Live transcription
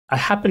I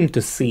happened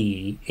to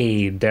see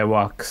a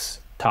Devoxx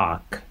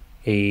talk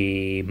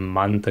a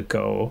month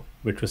ago,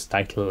 which was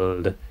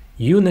titled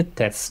Unit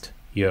Test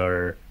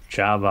Your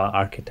Java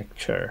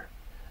Architecture.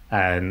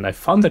 And I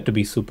found that to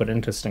be super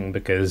interesting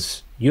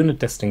because unit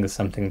testing is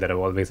something that I've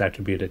always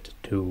attributed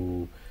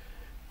to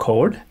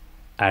code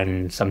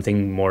and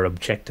something more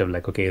objective,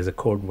 like, okay, is the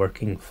code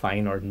working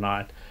fine or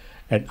not?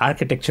 And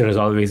architecture has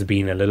always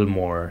been a little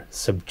more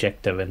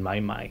subjective in my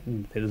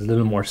mind. It's a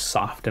little more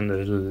soft and a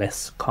little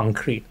less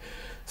concrete.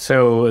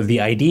 So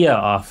the idea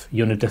of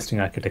unit testing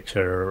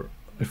architecture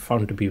I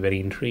found to be very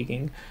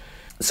intriguing.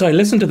 So I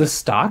listened to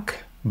this talk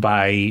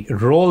by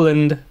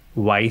Roland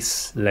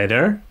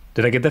Weisleder.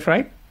 Did I get that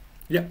right?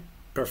 Yeah,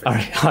 perfect. All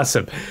right,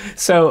 awesome.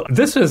 So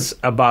this was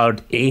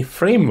about a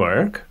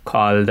framework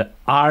called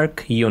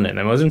ArchUnit.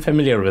 I wasn't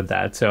familiar with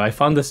that, so I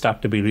found this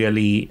talk to be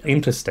really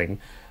interesting.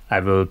 I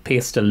will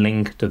paste a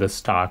link to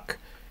this talk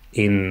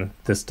in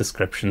this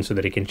description so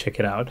that you can check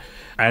it out.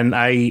 And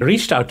I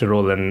reached out to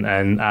Roland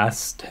and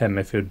asked him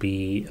if he would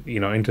be,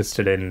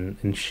 interested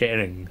in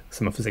sharing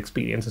some of his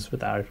experiences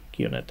with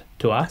ArchUnit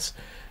to us.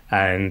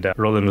 And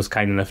Roland was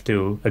kind enough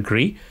to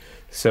agree.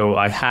 So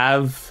I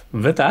have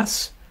with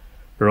us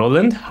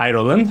Roland. Hi,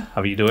 Roland.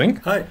 How are you doing?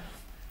 Hi,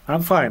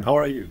 I'm fine. How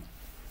are you?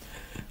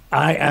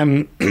 I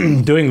am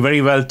doing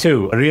very well,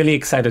 too. Really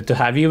excited to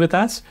have you with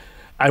us.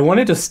 I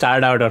wanted to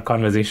start out our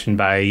conversation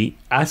by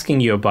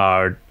asking you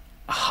about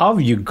how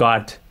you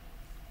got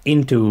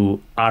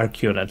into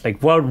ArchUnit.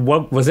 Like,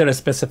 what was there a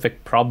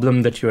specific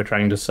problem that you were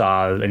trying to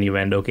solve, and you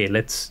went, okay,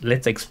 let's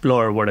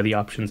explore what are the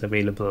options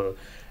available,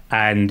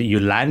 and you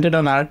landed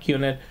on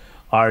ArchUnit,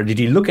 or did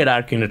you look at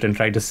ArchUnit and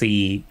try to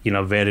see,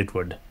 where it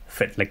would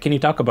fit? Like, can you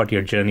talk about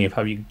your journey of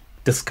how you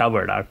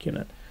discovered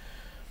ArchUnit?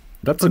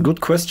 That's a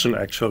good question,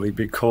 actually,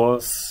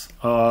 because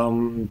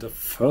the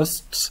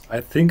first,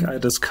 I think I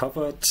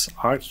discovered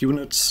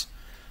ArchUnit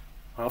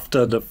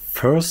after the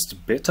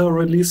first beta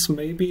release,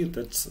 maybe.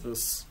 That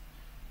is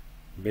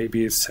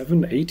maybe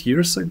 7-8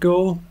 years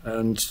ago.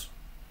 And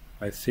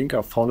I think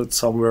I found it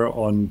somewhere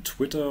on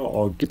Twitter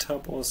or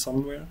GitHub or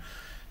somewhere.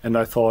 And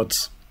I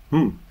thought,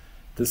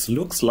 this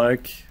looks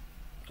like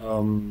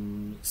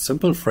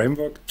simple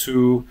framework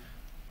to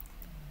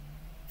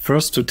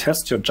first to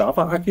test your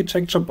Java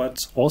architecture,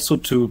 but also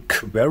to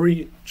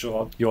query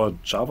your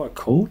Java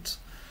code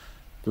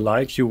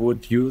like you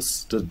would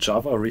use the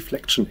Java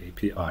Reflection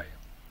API.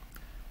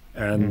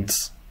 And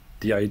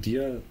the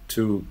idea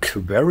to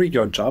query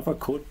your Java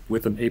code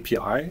with an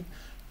API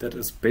that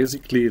is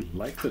basically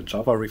like the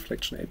Java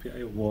Reflection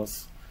API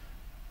was,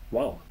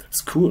 wow, that's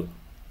cool.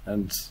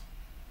 And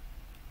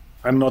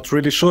I'm not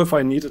really sure if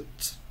I need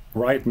it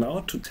right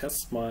now to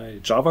test my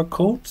Java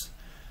code,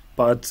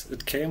 but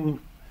it came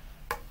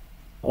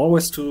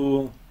always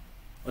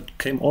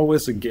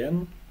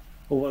again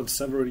over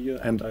several years,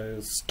 and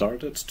I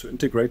started to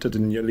integrate it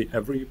in nearly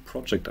every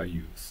project I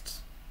used.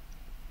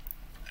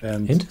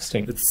 And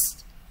interesting.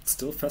 It's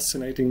still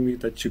fascinating me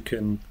that you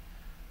can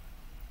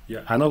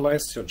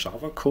analyze your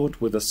Java code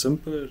with a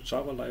simple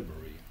Java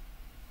library.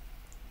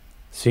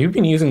 So you've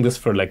been using this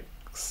for like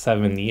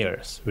 7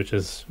 years, which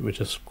is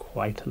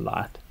quite a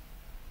lot.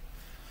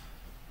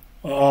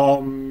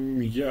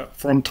 Yeah,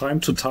 from time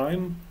to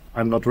time.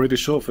 I'm not really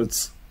sure if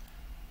it's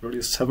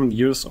really 7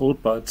 years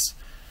old, but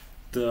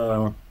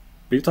the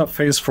beta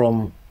phase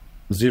from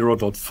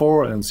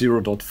 0.4 and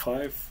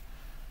 0.5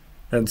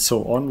 and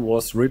so on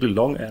was really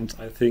long, and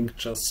I think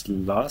just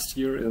last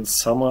year in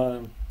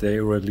summer they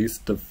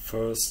released the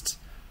first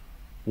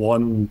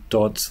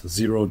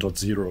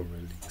 1.0.0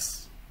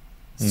 release.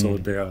 So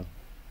they're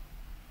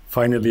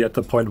finally at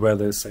the point where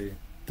they say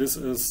this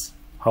is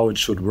how it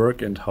should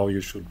work and how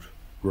you should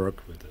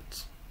work with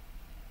it.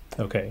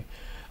 Okay.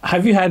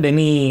 Have you had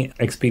any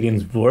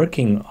experience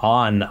working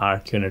on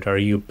ArchUnit, or are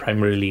you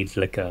primarily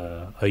like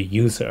a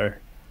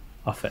user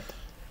of it?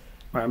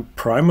 I'm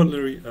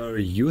primarily a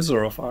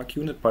user of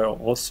ArchUnit, but I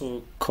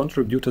also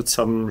contributed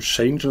some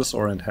changes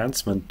or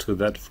enhancement to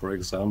that. For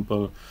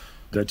example,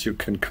 that you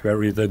can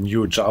query the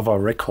new Java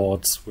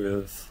records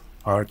with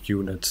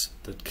ArchUnit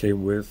that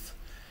came with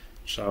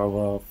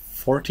Java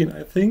 14,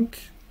 I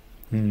think,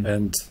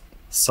 and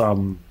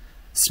some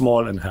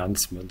small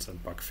enhancements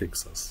and bug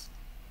fixes.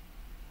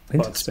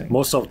 Interesting. But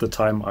most of the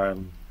time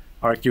I'm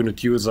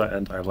ArchUnit user,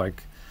 and I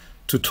like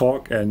to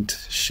talk and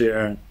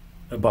share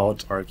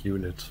about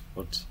ArchUnit,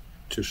 but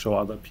to show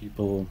other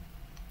people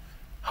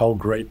how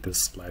great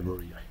this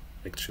library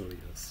actually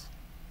is.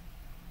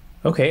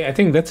 Okay, I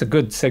think that's a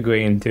good segue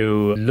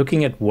into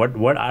looking at what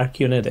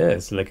ArchUnit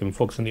is. Like, and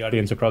folks in the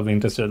audience are probably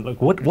interested.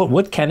 Like,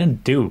 what can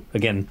it do?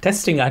 Again,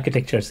 testing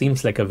architecture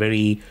seems like a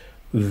very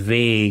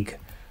vague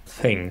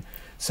thing.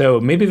 So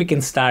maybe we can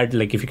start,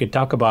 like, if you could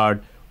talk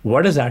about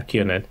what is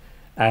ArchUnit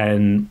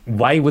and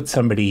why would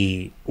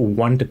somebody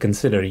want to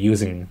consider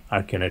using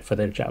ArchUnit for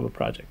their Java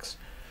projects?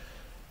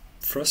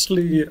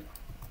 Firstly,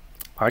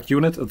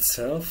 ArchUnit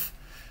itself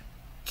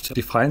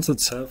defines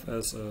itself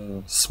as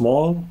a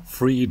small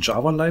free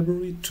Java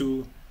library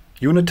to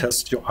unit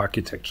test your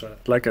architecture,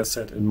 like I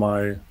said in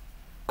my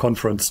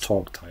conference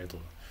talk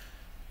title.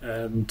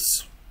 And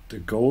the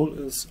goal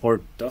is,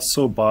 or does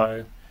so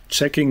by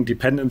checking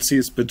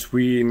dependencies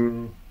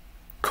between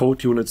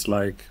code units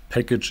like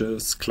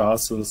packages,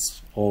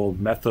 classes, or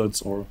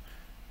methods, or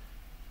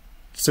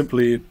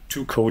simply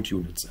two code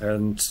units.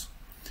 And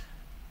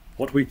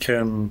what we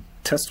can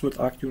test with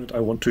ArchUnit, I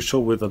want to show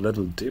with a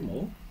little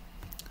demo.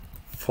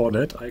 For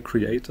that, I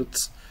created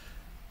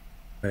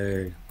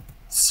a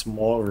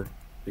small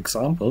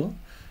example.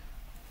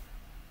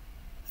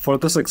 For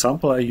this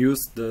example, I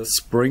used the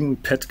Spring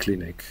Pet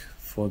Clinic.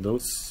 For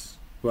those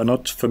who are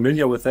not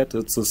familiar with that,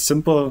 it's a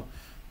simple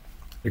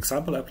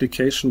example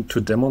application to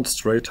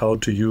demonstrate how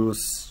to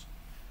use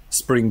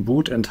Spring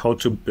Boot and how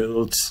to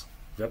build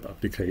web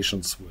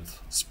applications with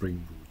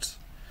Spring Boot.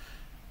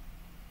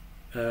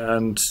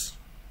 And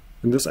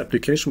in this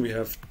application, we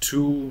have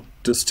two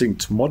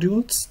distinct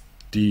modules: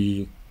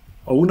 the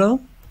owner,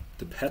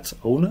 the pet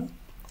owner,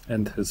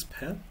 and his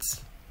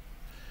pets,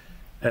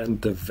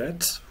 and the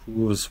vet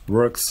who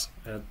works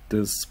at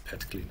this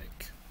pet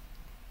clinic.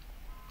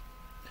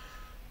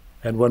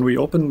 And when we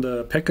open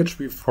the package,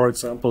 we, for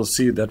example,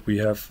 see that we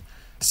have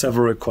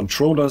several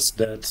controllers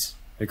that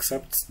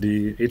accept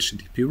the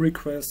HTTP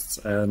requests,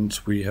 and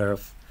we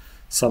have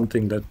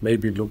something that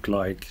maybe look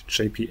like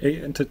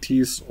JPA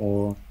entities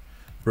or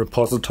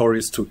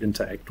repositories to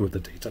interact with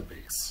the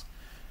database.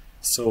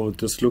 So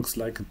this looks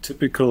like a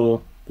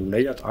typical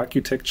layered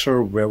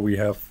architecture where we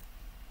have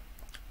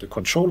the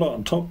controller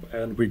on top,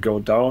 and we go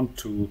down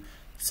to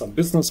some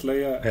business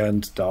layer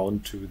and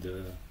down to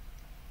the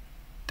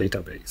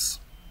database.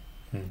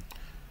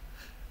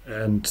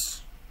 And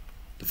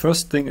the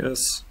first thing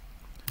is,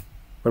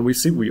 when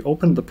we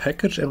open the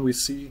package and we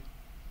see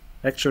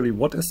actually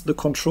what is the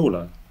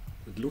controller.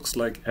 It looks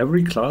like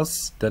every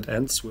class that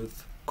ends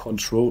with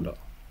controller.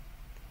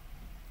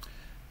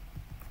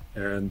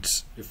 And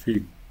if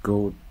we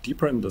go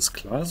deeper in this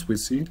class, we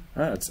see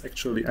it's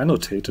actually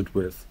annotated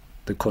with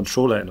the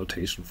controller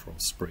annotation from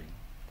Spring.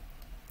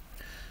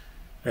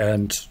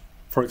 And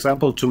for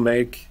example, to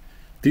make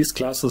these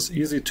classes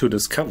easy to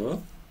discover,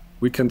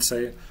 we can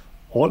say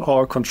all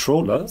our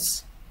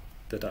controllers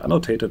that are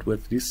annotated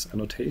with this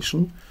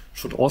annotation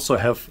should also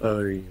have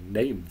a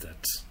name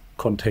that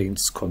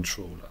contains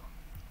controller.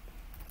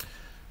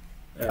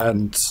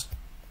 And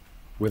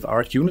with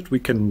ArchUnit, we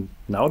can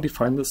now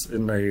define this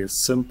in a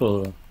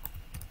simple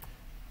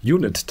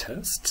unit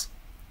test.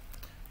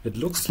 It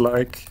looks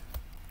like,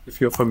 if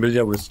you're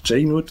familiar with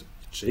JUnit,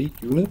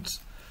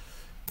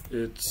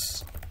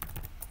 it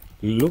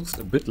looks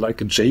a bit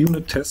like a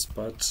JUnit test,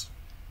 but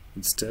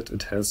instead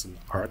it has an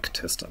arc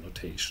test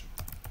annotation.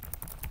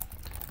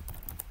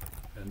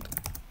 And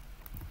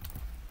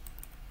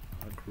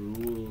arc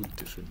rule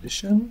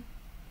definition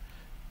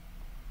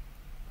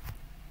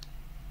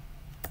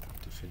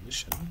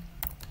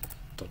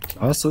dot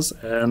classes,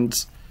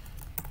 and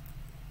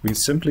we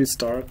simply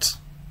start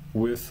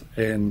with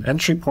an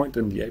entry point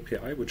in the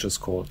API which is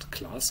called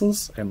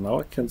classes, and now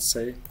I can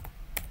say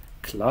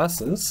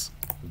classes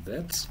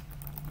that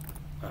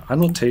are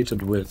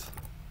annotated with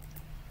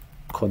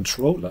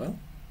controller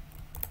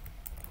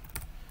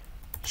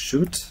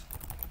should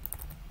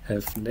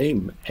have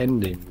name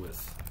ending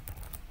with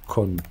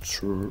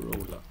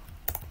controller.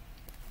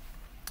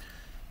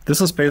 This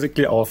is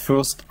basically our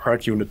first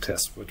ArchUnit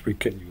test, what we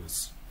can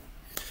use.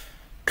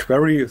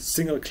 Query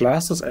single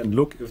classes and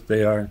look if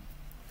they are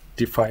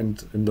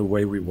defined in the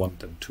way we want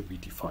them to be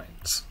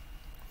defined.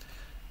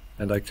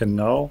 And I can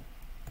now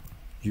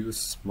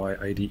use my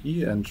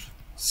IDE and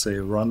say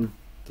run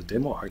the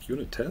demo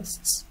ArchUnit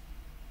tests.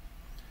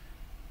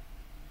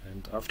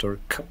 And after a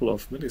couple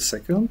of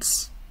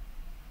milliseconds,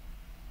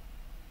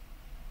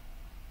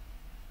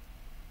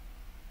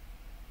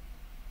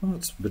 well,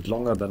 it's a bit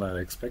longer than I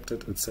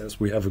expected. It says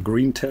we have a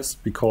green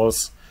test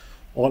because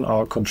all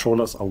our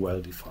controllers are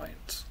well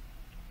defined.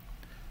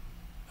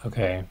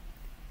 Okay.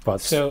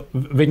 But so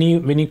when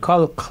you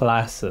call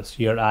classes,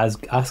 you're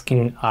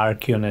asking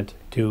ArchUnit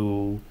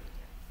to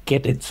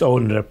get its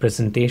own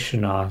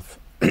representation of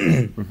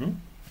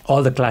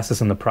all the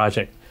classes in the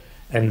project,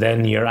 and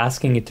then you're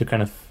asking it to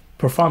kind of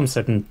perform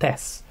certain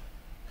tests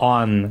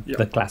on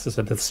the classes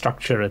or the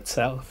structure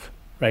itself,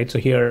 right? So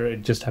here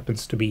it just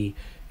happens to be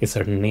a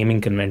certain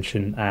naming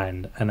convention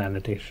and an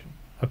annotation.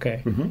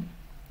 Okay.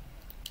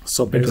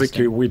 So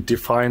basically we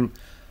define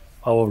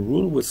our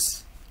rule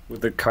with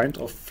a kind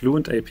of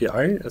Fluent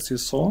API, as you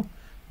saw.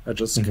 I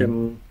just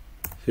can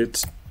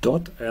hit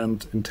dot, and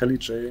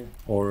IntelliJ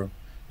or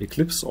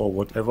Eclipse or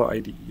whatever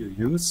IDE you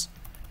use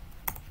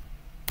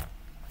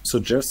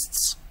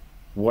suggests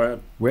where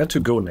to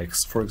go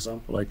next. For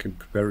example, I can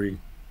query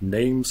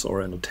names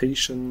or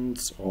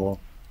annotations or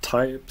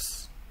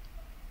types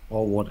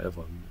or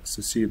whatever. As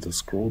you see, the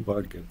scroll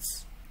bar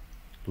gets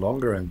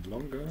longer and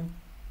longer.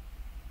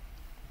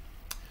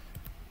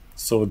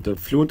 So the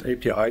Fluent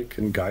API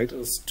can guide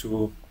us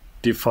to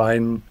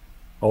define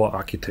our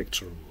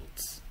architecture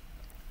rules.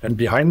 And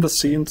behind the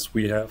scenes,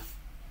 we have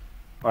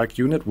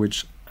ArchUnit,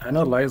 which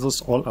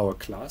analyzes all our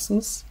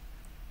classes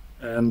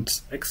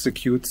and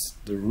executes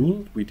the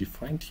rule we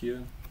defined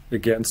here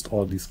against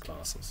all these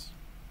classes.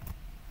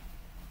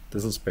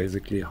 this is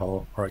basically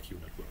how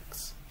ArchUnit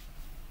works.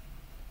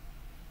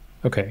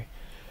 Okay.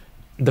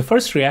 The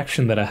first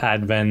reaction that I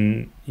had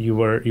when you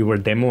were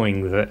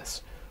demoing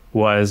this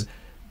was,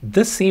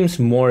 this seems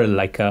more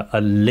like a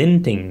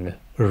linting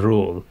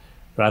rule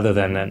rather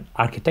than an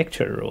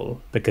architecture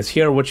rule. Because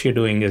here what you're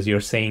doing is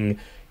you're saying,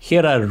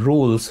 here are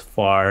rules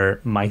for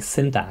my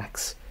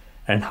syntax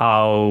and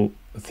how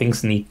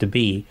things need to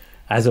be,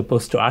 as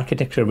opposed to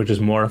architecture, which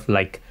is more of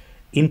like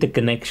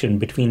interconnection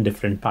between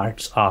different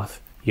parts of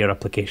your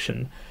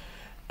application.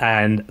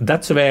 And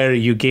that's where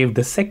you gave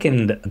the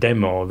second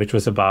demo, which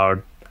was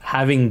about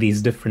having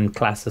these different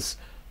classes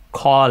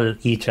call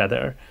each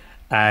other.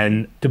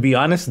 And to be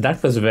honest,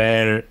 that was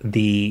where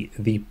the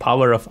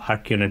power of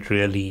ArchUnit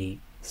really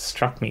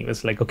struck me. It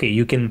was like, okay,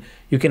 you can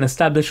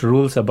establish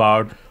rules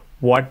about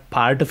what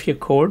part of your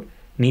code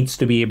needs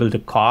to be able to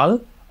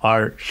call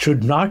or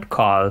should not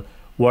call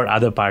what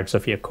other parts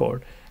of your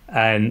code.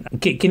 And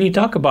can you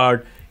talk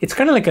about, it's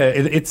kind of like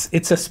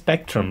it's a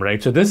spectrum,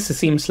 right? So this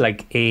seems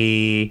like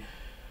a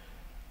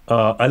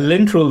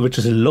lint rule which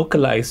is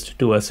localized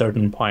to a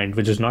certain point,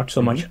 which is not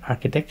so much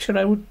architecture,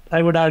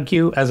 I would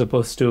argue, as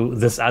opposed to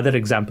this other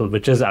example,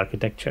 which is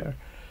architecture.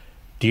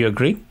 Do you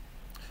agree?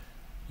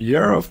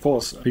 Yeah, of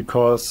course,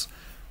 because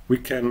we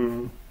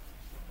can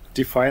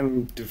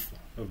define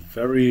a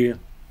very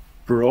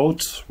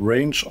broad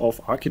range of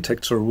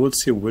architecture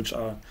rules here, which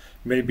are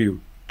maybe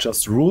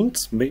just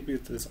rules, maybe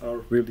these are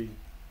really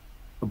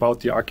about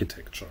the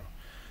architecture.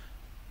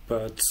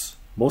 But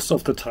most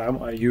of the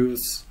time I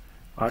use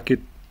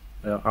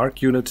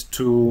ArchUnit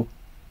to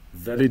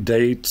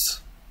validate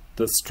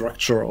the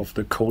structure of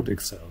the code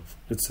itself.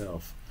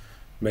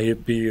 May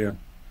it be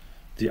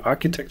the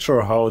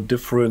architecture, how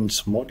different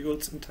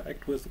modules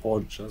interact with,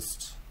 or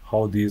just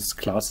how these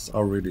classes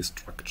are really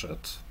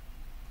structured.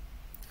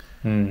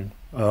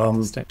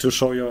 To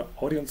show your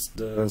audience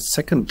the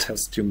second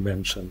test you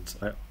mentioned,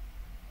 I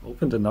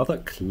opened another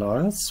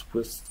class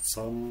with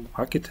some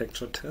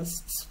architecture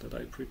tests that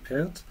I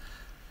prepared,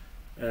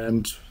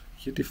 and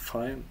here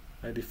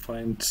I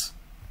defined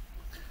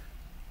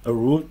a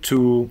rule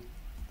to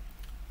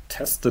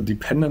test the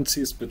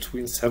dependencies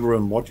between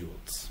several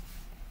modules.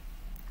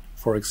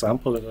 For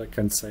example, that I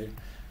can say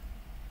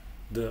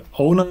the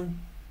owner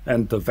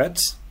and the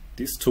vet,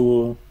 these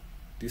two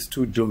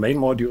domain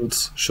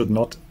modules should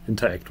not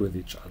interact with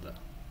each other.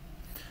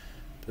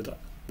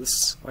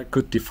 This I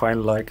could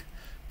define like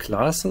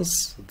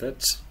classes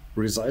that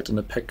reside in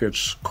a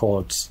package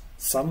called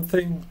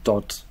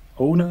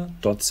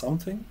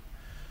something.owner.something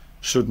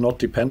should not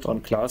depend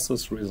on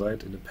classes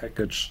reside in a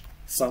package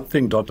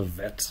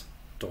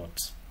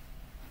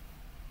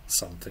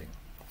something.vet.something,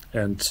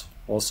 and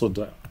also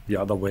the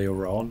other way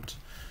around,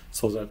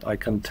 so that I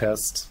can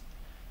test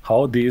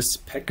how these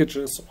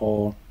packages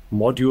or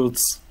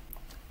modules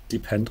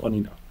depend on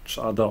each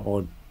other,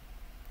 or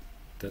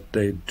that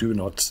they do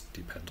not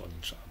depend on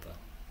each other.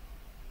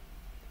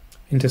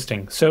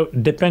 Interesting. So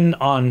depend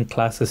on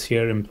classes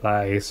here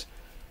implies,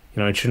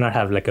 it should not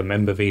have like a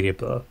member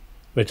variable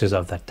which is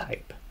of that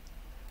type,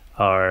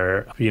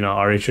 or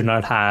or it should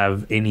not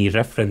have any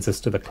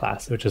references to the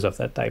class which is of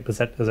that type. Is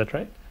that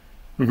right?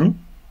 Mm-hmm.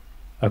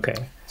 Okay.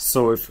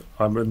 So if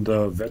I'm in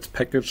the vet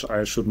package,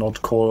 I should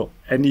not call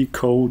any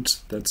code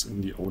that's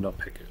in the owner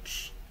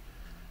package.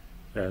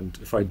 And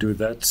if I do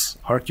that,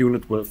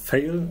 ArchUnit will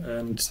fail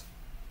and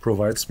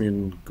provides me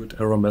a good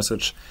error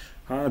message.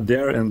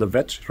 There in the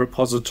vet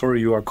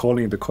repository, you are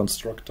calling the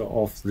constructor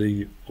of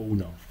the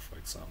owner, for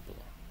example.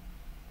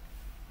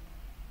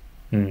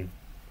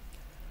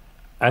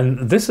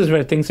 And this is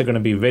where things are going to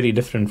be very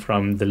different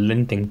from the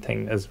linting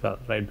thing as well,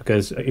 right?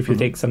 Because if you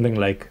take something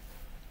like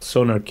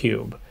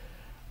SonarQube,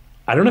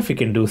 I don't know if you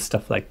can do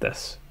stuff like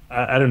this.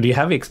 I don't. Do you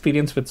have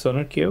experience with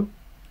SonarQube?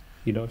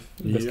 If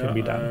this can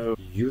be done.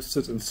 I used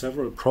it in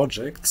several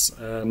projects,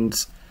 and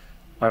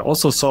I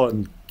also saw a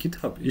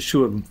GitHub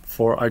issue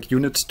for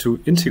ArchUnit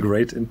to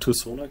integrate into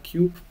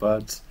SonarQube,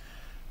 but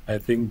I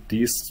think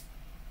these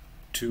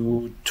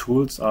two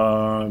tools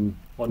are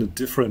on a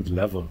different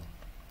level.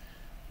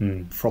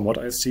 From what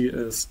I see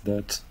is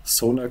that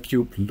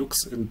SonarQube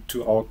looks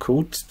into our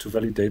code to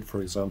validate,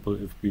 for example,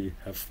 if we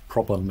have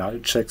proper null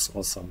checks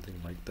or something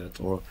like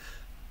that, or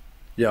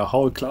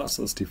how a class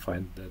is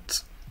defined,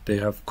 that they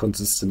have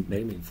consistent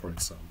naming, for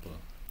example.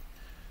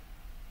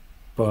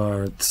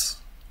 But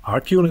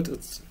ArchUnit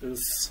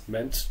is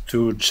meant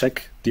to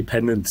check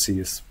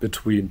dependencies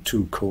between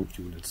two code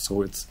units,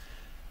 so it's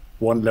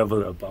one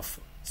level above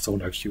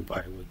SonarQube,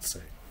 I would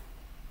say.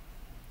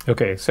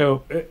 Okay,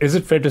 so is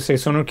it fair to say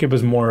SonarQube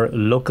is more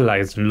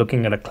localized and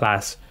looking at a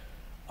class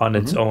on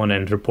its own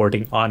and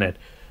reporting on it,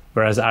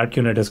 whereas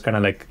ArchUnit is kind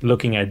of like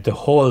looking at the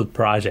whole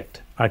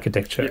project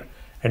architecture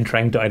and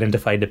trying to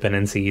identify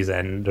dependencies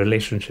and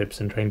relationships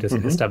and trying to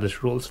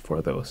establish rules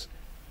for those?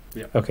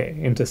 Yeah. Okay,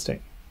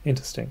 interesting.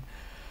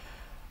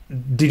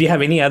 Did you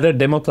have any other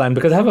demo plan?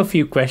 Because I have a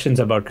few questions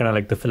about kind of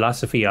like the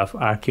philosophy of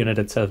ArchUnit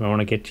itself. I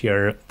want to get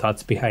your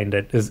thoughts behind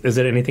it. Is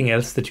there anything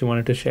else that you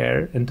wanted to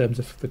share in terms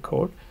of the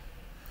code?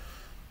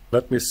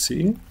 Let me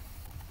see.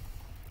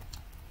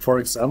 For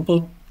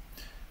example,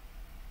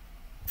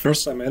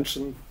 First, I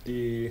mentioned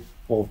in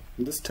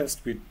this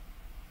test, we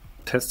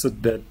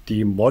tested that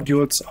the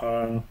modules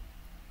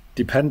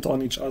depend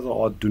on each other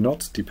or do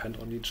not depend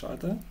on each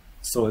other.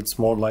 So it's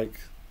more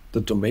like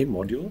the domain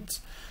modules.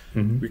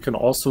 We can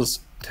also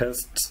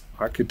test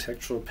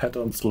architectural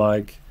patterns,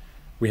 like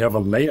we have a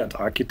layered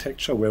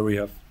architecture where we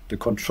have the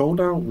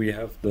controller, we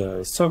have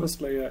the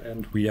service layer,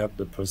 and we have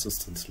the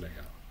persistence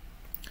layer.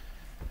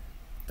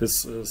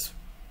 This is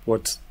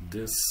what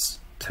this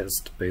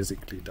test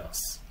basically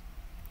does.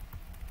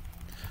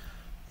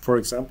 For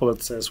example,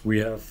 it says we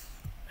have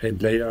a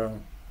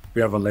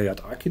layered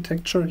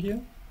architecture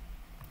here,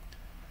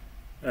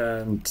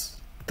 and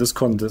this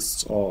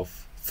consists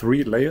of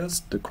 3 layers: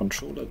 the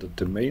controller, the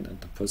domain,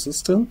 and the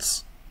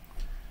persistence.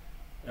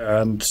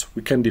 And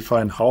we can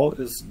define how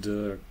is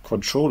the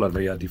controller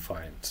layer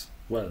defined.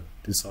 Well,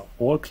 these are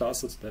all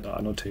classes that are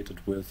annotated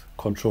with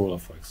controller,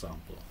 for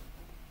example.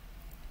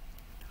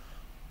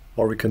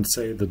 Or we can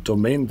say the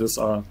domain, these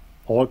are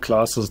all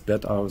classes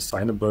that are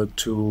assignable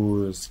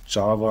to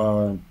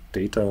Java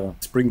data,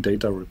 Spring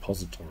Data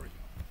repository.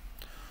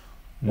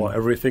 Or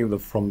everything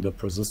from the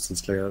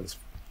persistence layer is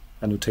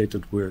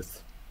annotated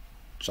with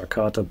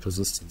Jakarta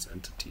persistence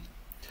entity.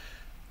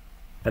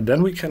 And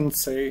then we can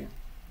say,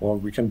 or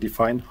we can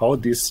define how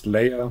this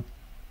layer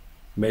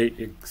may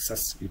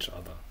access each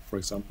other. For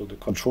example, the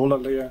controller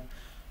layer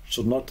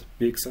should not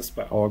be accessed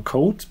by our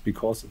code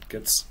because it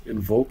gets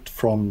invoked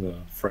from the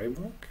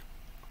framework.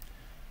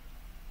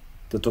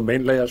 The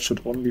domain layer should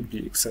only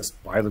be accessed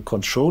by the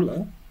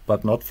controller,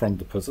 but not from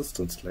the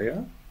persistence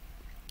layer.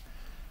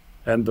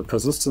 And the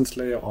persistence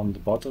layer on the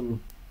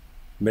bottom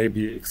may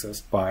be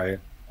accessed by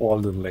all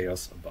the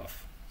layers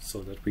above,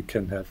 so that we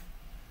can have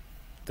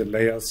the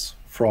layers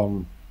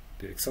from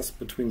the access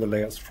between the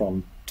layers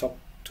from top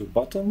to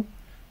bottom,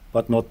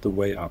 but not the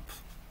way up.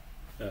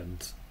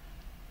 And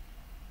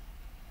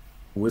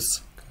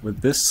with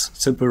this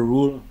simple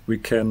rule, we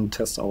can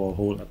test our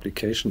whole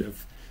application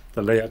if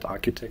the layered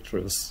architecture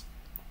is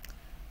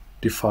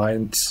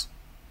defined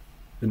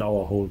in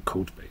our whole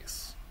code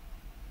base.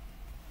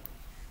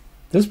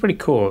 This is pretty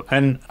cool.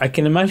 And I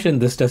can imagine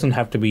this doesn't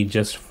have to be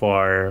just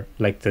for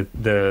like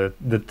the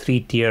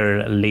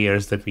 3-tier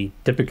layers that we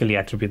typically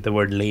attribute the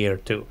word layer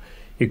to.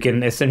 You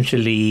can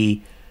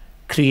essentially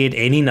create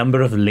any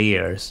number of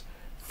layers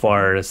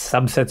for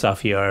subsets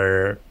of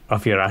your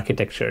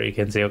architecture. You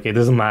can say, okay,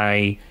 this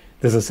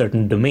is a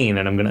certain domain,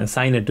 and I'm going to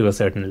assign it to a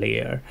certain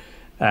layer.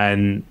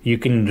 And you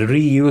can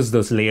reuse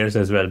those layers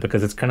as well,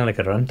 because it's kind of like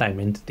a runtime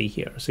entity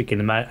here. So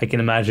I can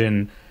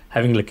imagine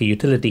having like a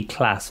utility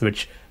class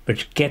which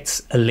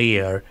gets a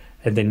layer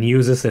and then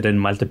uses it in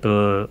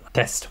multiple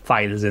test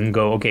files and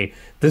go, okay,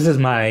 this is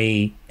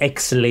my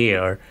X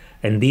layer,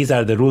 and these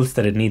are the rules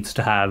that it needs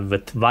to have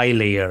with Y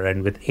layer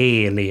and with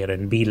A layer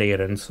and B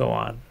layer and so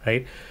on,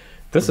 right?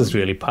 This is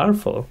really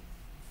powerful.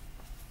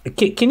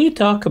 Can you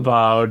talk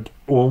about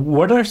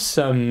what are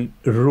some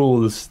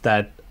rules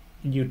that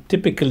you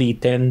typically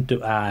tend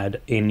to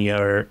add in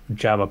your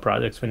Java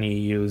projects when you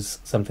use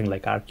something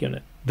like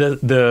ArchUnit?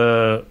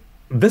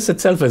 This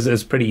itself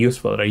is pretty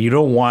useful, right? You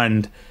don't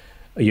want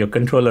your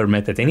controller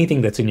methods,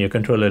 anything that's in your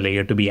controller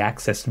layer, to be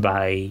accessed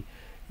by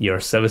your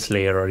service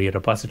layer or your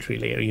repository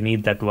layer. You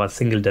need that one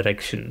single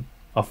direction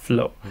of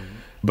flow.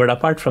 But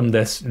apart from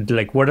this,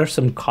 like, what are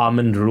some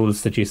common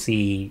rules that you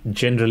see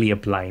generally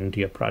applying to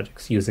your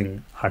projects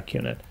using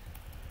ArchUnit?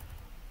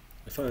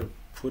 If I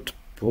put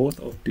both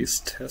of these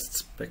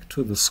tests back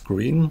to the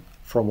screen,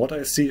 from what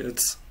I see,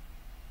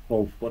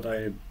 what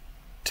I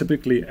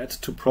typically add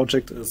to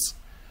project is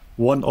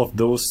one of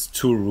those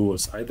 2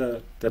 rules,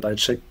 either that I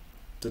check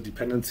the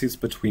dependencies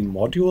between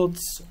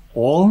modules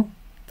or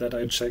that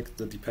I check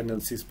the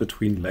dependencies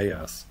between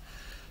layers.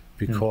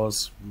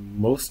 Because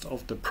most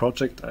of the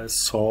project I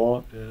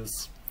saw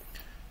is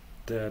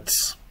that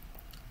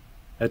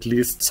at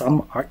least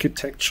some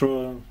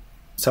architectural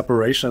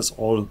separation is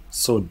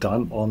also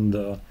done on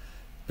the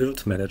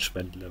build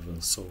management level.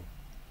 So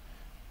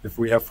if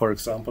we have, for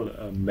example,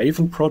 a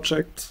Maven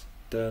project,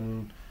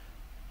 then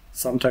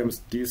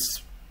sometimes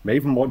these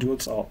Maven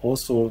modules are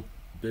also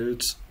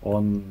built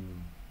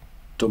on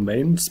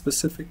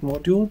domain-specific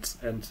modules,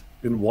 and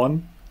in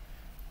one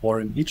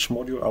or in each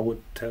module I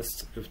would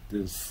test if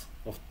these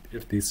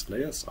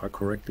layers are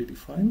correctly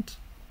defined.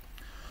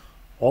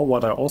 Or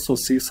what I also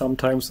see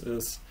sometimes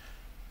is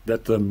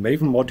that the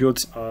Maven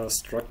modules are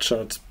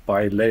structured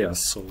by layers,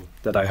 so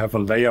that I have a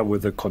layer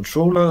with the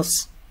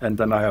controllers, and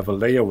then I have a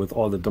layer with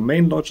all the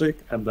domain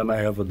logic, and then I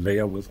have a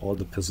layer with all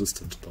the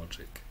persistent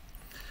logic.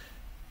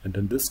 And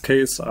in this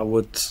case, I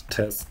would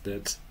test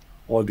that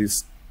all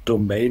these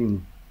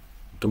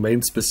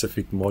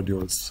domain-specific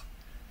modules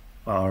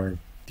are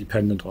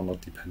dependent or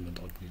not dependent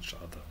on each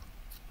other.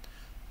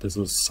 This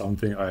is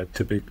something I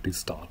typically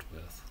start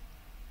with.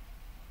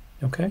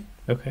 Okay.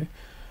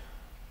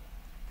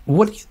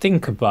 What do you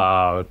think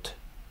about,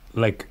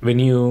 like,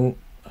 so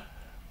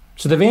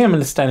the way I'm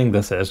understanding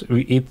this is,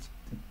 when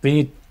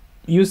you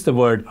use the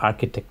word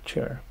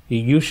architecture, you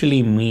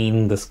usually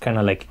mean this kind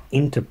of like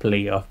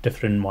interplay of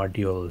different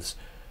modules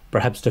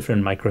perhaps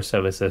different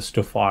microservices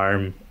to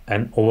form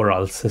an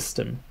overall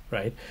system,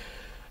 right?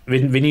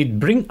 When you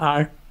bring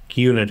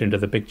ArchUnit into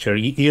the picture,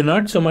 you're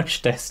not so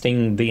much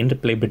testing the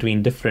interplay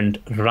between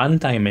different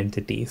runtime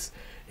entities.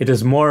 It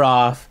is more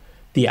of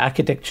the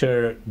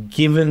architecture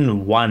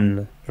given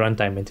one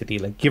runtime entity,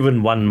 like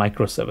given one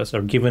microservice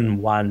or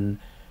given one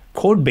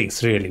code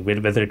base, really,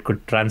 whether it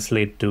could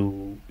translate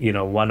to,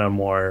 one or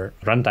more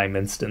runtime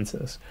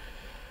instances.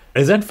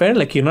 Is that fair?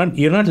 Like you're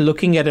not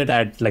looking at it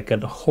at like a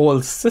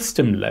whole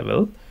system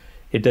level.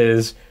 It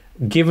is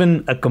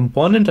given a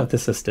component of the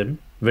system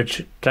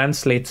which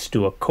translates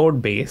to a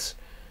code base.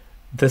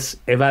 This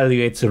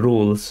evaluates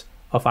rules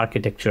of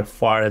architecture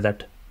for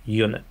that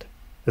unit.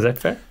 Is that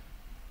fair?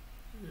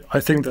 I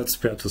think that's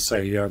fair to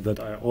say, yeah, that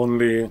I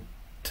only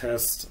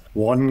test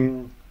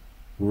one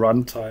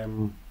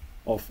runtime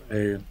of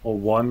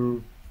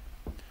one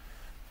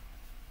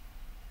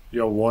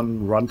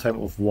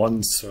runtime of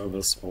one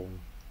service, or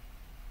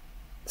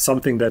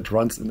something that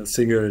runs in a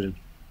single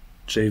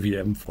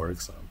JVM, for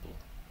example.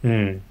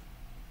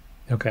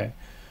 Okay.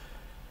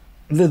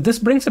 This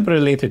brings up a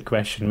related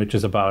question, which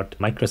is about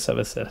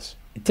microservices.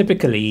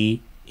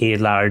 Typically, a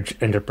large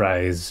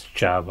enterprise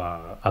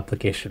Java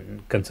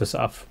application consists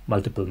of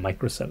multiple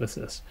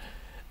microservices.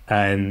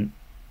 And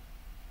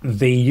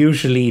they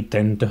usually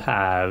tend to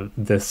have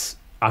this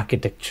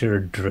architecture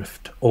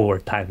drift over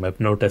time. I've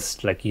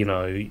noticed,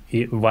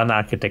 one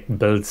architect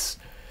builds,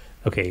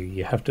 okay,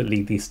 you have to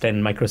leave these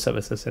 10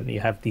 microservices and you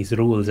have these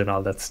rules and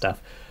all that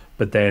stuff.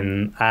 But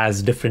then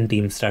as different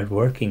teams start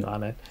working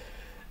on it,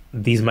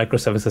 these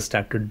microservices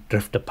start to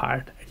drift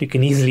apart. You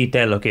can easily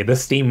tell, okay,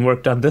 this team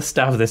worked on this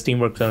stuff, this team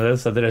worked on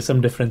this, so there are some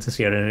differences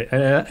here,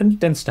 and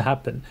it tends to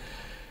happen.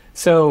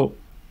 So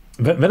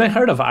when I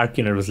heard of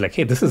ArchUnit, it was like,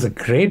 hey, this is a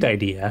great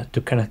idea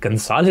to kind of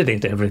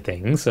consolidate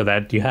everything so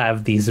that you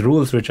have these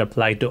rules which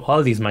apply to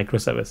all these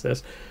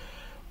microservices.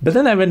 But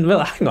then I went,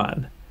 well, hang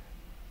on.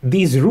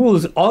 These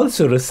rules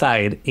also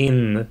reside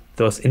in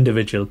those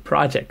individual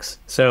projects.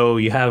 So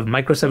you have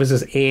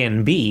microservices A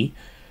and B.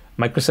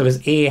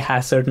 Microservice A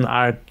has certain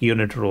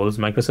ArchUnit rules.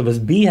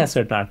 Microservice B has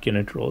certain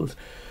ArchUnit rules.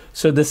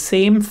 So the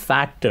same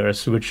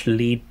factors which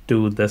lead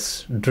to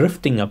this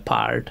drifting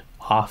apart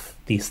of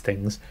these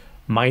things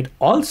might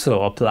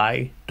also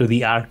apply to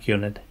the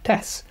ArchUnit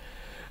tests.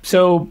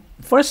 So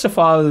first of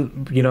all,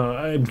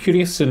 I'm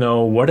curious to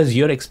know, what has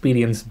your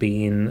experience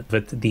been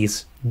with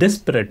these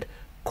disparate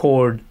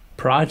code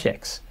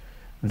projects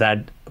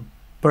that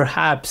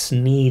perhaps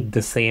need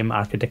the same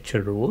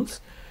architecture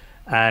rules?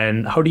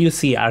 And how do you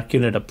see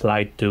ArchUnit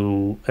applied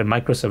to a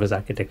microservice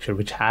architecture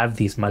which have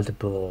these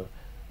multiple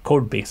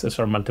code bases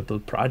or multiple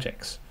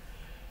projects?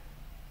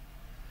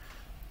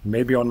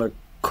 Maybe on a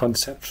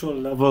conceptual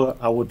level,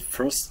 I would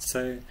first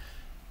say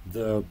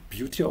the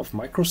beauty of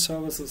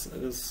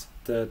microservices is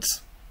that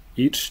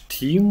each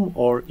team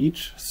or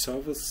each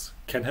service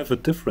can have a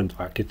different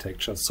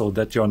architecture, so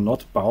that you're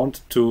not bound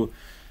to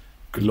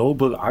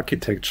global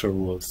architecture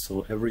rules.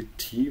 So every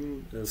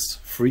team is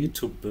free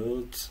to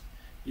build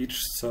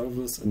each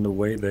service in the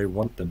way they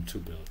want them to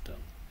build them.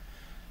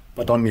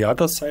 But on the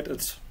other side,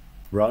 it's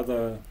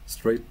rather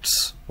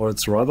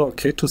rather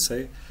okay to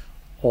say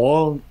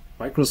all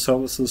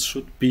microservices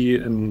should be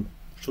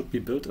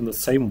built in the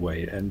same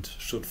way and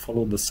should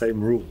follow the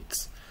same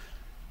rules.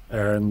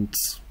 And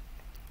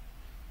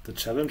the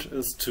challenge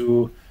is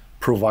to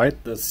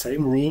provide the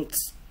same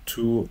rules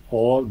to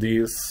all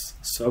these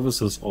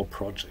services or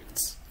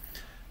projects.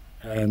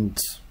 And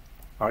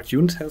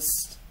ArchUnit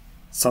has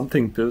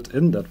something built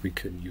in that we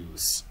can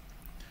use.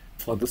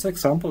 For this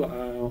example,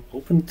 I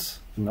opened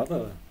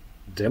another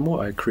demo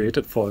I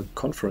created for a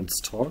conference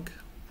talk.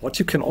 What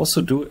you can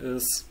also do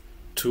is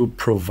to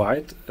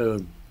provide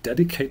a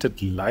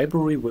dedicated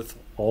library with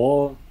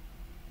all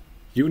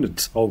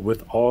units or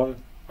with all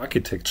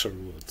architecture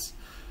rules.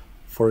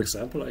 For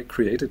example, I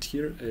created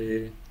here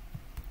a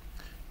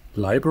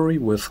library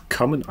with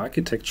common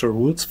architecture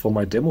rules for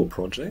my demo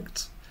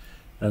project,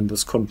 and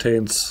this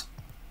contains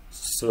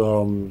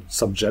some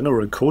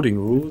general coding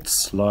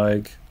rules,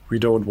 like we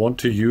don't want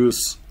to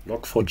use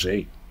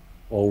log4j,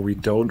 or we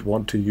don't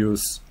want to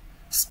use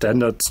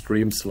standard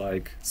streams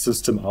like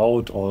system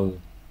out or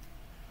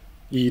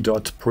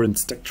e.print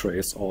stack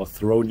trace or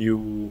throw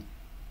new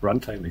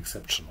runtime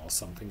exception or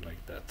something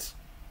like that.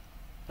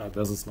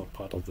 This is not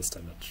part of the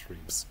standard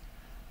streams.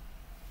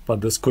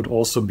 But this could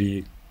also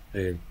be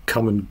a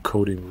common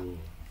coding rule.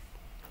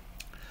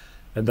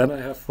 And then I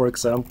have, for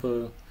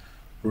example,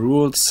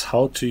 rules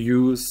how to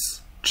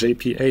use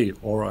JPA,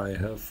 or I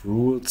have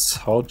rules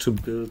how to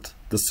build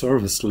the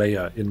service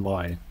layer in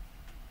my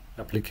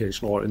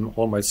application or in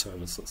all my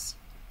services.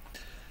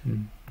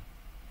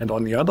 And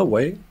on the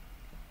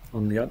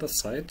other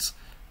side,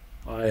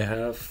 I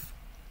have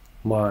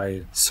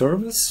my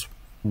service,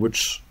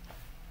 which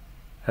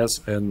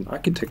has an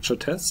architecture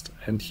test.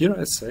 And here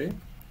I say,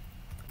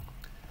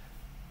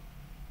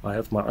 I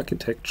have my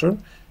architecture,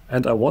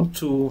 and I want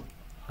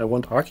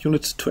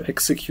ArchUnit to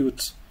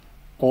execute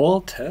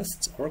all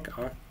tests, all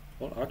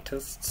arch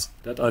tests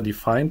that are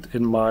defined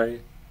in my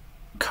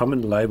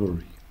common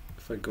library.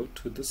 if I go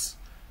to this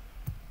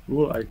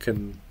rule, I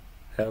can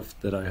have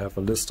that I have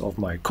a list of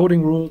my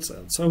coding rules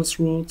and service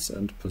rules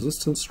and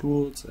persistence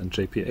rules and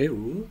JPA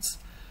rules.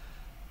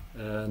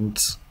 And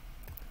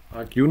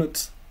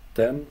ArchUnit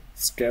then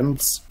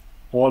scans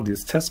all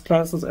these test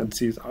classes and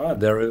sees,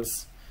 there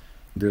is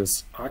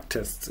this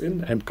arctests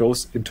in, and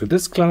goes into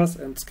this class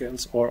and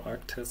scans all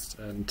arctests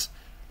and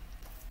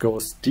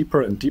goes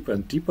deeper and deeper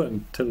and deeper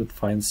until it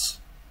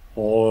finds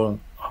all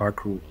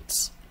arc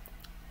rules.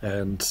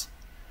 And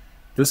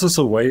this is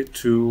a way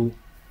to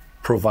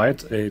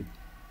provide a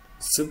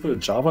simple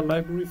Java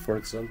library, for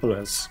example,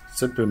 as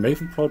simple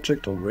Maven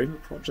project or Rails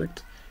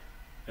project,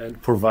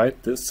 and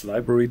provide this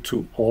library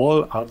to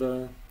all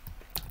other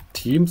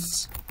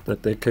teams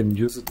that they can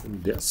use it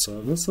in their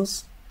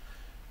services.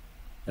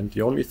 And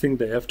the only thing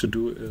they have to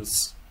do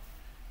is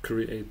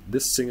create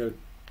this single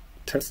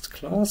test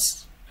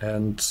class,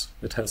 and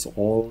it has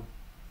all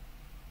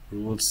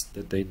rules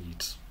that they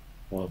need,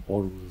 or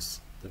all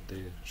rules that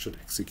they should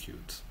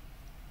execute.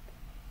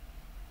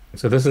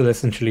 So this will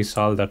essentially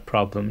solve that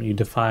problem. You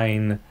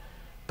define,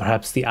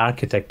 perhaps the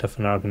architect of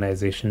an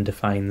organization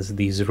defines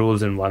these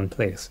rules in one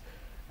place.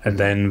 And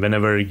then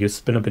whenever you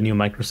spin up a new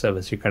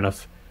microservice, you kind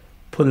of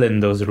pull in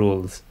those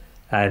rules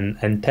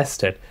and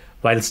test it.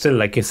 While still,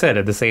 like you said,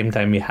 at the same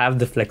time, you have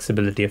the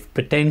flexibility of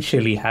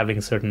potentially having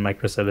certain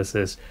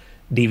microservices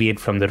deviate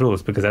from the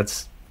rules, because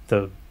that's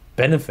the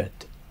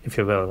benefit, if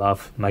you will,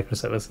 of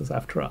microservices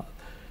after all.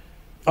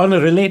 On a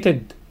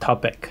related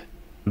topic,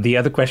 the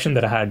other question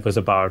that I had was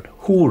about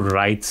who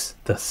writes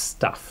the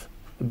stuff.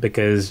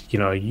 Because,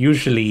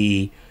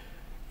 usually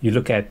you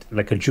look at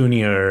like a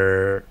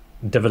junior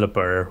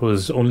developer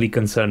who's only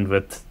concerned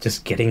with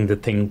just getting the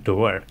thing to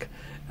work.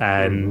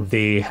 And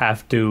they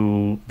have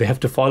to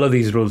follow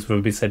these rules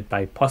will be set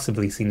by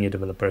possibly senior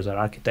developers or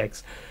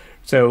architects.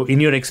 So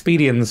in your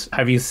experience,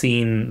 have you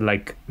seen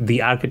like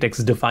the architects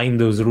define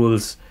those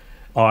rules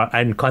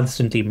and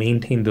constantly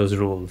maintain those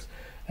rules?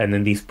 And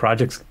then these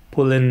projects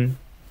pull in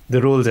the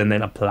rules and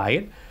then apply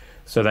it,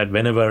 so that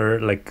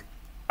whenever like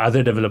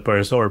other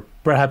developers or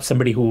perhaps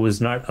somebody who is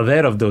not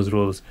aware of those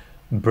rules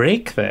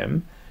break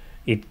them,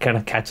 it kind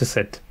of catches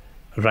it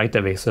right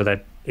away so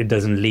that it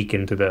doesn't leak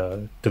into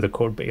the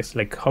code base.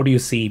 Like, how do you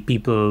see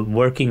people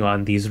working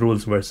on these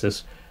rules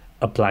versus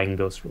applying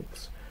those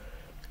rules?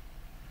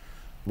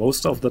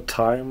 Most of the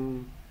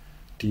time,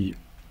 the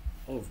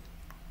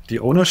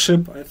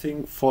ownership, I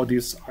think, for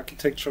these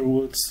architecture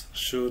rules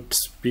should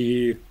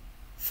be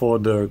for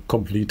the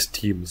complete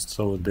teams.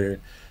 So they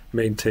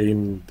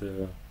maintain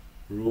the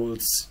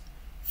rules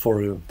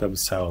for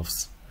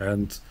themselves.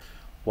 And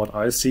what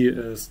I see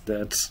is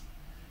that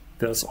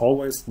there's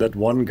always that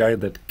one guy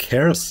that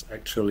cares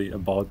actually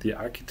about the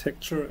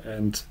architecture,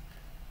 and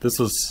this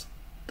is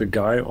the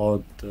guy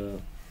or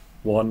the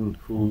one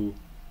who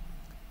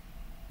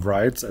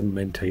writes and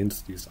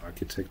maintains these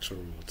architecture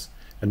rules.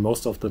 And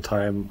most of the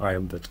time I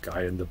am that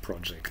guy in the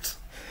project.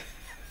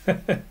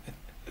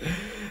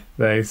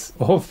 Nice.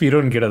 I hope you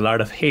don't get a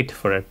lot of hate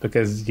for it,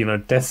 because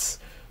tests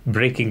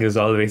breaking is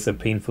always a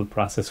painful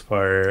process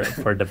for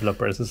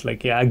developers. It's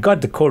like, yeah, I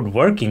got the code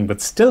working,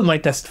 but still my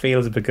test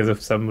fails because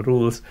of some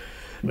rules.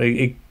 Like,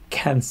 it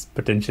can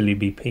potentially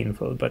be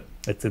painful, but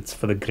it's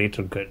for the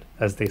greater good,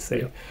 as they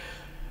say. Yeah.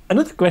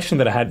 Another question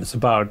that I had was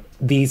about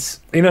these,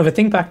 if I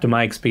think back to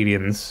my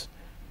experience,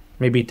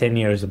 maybe 10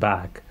 years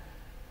back,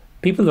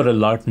 people were a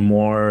lot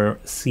more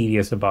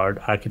serious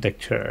about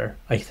architecture,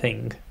 I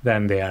think,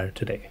 than they are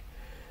today.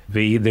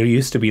 There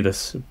used to be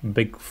this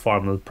big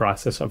formal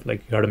process of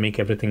like, you got to make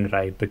everything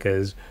right,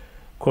 because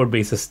code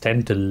bases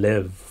tend to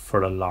live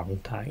for a long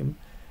time.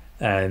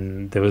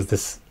 And there was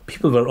this,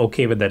 people were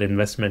okay with that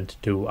investment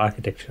to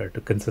architecture,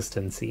 to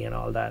consistency and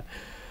all that.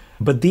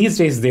 But these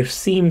days there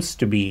seems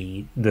to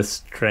be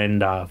this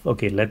trend of,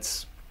 okay,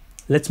 let's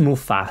move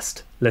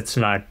fast. Let's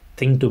not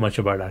think too much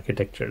about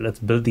architecture. Let's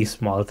build these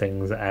small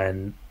things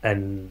and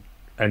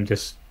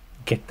just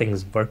get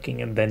things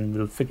working, and then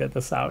we'll figure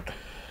this out.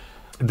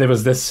 There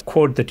was this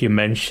quote that you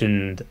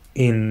mentioned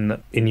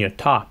in your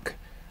talk.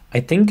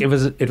 I think it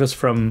was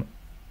from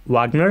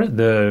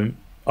Wagner,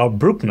 or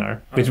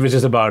Bruckner, which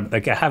is about,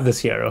 like, I have this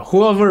here: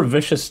 whoever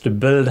wishes to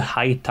build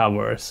high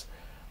towers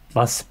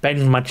must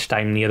spend much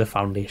time near the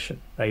foundation,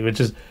 right?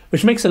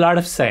 Which makes a lot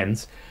of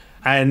sense.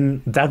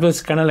 And that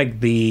was kind of like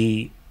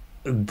the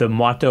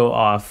motto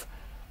of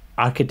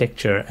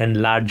architecture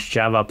and large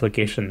Java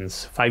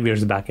applications 5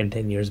 years back and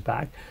 10 years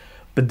back.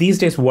 But these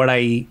days, what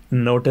I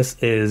notice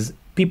is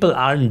people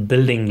aren't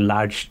building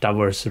large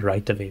towers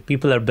right away.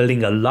 People are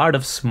building a lot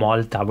of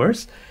small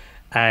towers,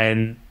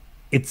 and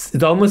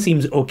it almost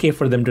seems okay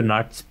for them to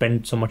not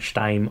spend so much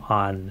time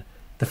on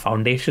the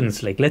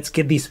foundations. Like, let's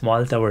get these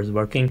small towers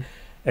working,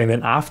 and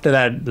then after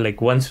that,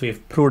 like, once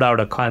we've proved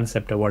out a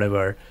concept or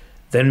whatever,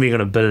 then we're going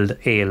to build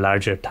a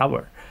larger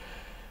tower.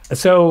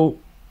 So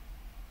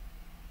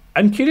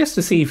I'm curious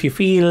to see if you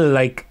feel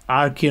like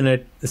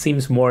ArchUnit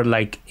seems more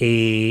like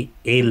a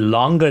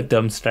longer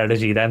term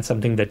strategy than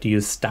something that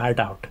you start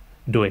out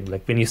doing.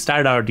 Like, when you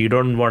start out, you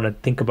don't want to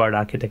think about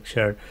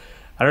architecture.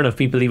 I don't know if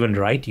people even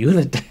write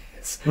unit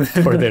is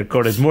for their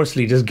code. It's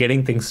mostly just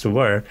getting things to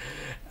work.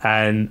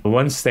 And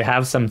once they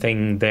have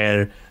something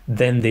there,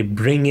 then they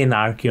bring in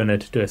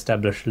ArchUnit to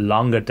establish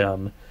longer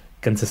term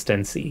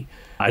consistency.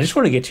 I just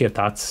want to get your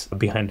thoughts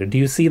behind it. Do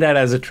you see that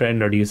as a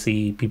trend, or do you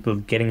see people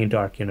getting into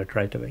ArchUnit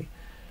right away?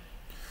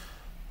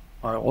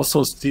 I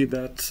also see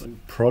that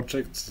in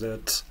projects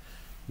that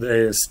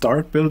they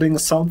start building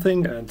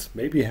something and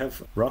maybe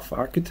have rough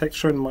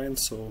architecture in mind.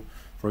 So,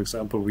 for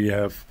example, we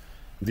have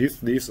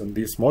these and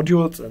these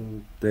modules,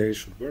 and they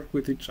should work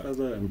with each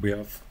other. And we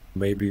have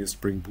maybe a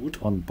Spring Boot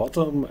on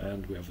bottom,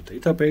 and we have a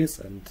database,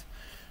 and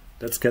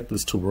let's get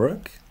this to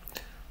work.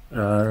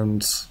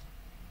 And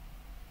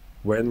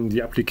when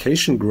the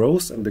application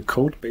grows and the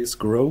code base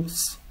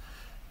grows,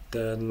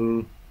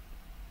 then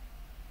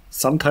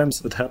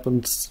sometimes it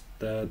happens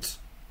that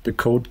the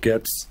code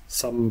gets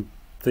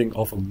something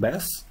of a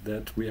mess,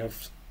 that we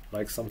have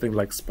like something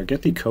like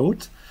spaghetti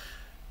code,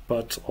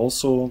 but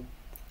also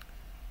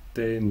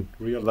they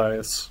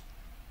realize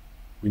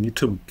we need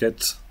to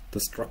get the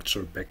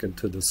structure back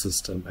into the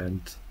system.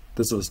 And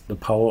this is the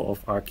power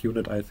of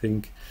ArchUnit, I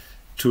think,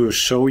 to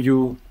show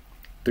you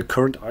the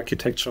current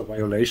architecture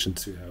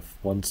violations you have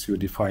once you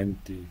define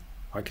the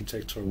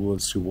architecture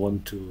rules you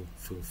want to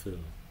fulfill.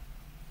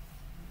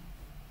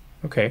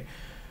 Okay.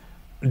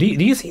 Do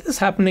you see this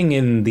happening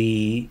in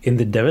the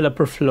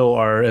developer flow,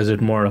 or is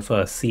it more of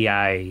a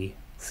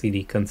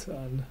CI/CD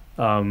concern?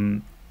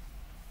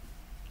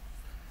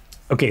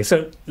 Okay,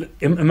 so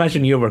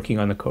imagine you're working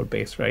on the code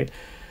base, right?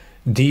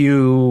 Do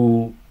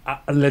you,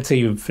 let's say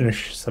you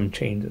finish some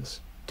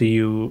changes. Do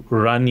you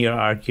run your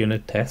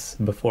ArchUnit tests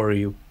before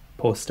you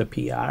post a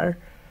PR?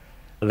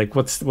 Like,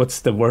 what's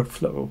the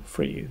workflow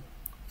for you?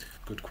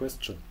 Good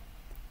question.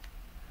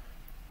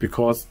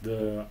 Because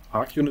the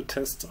ArchUnit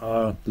tests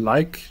are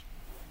like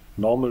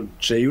normal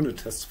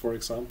JUnit tests, for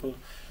example.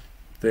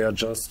 They are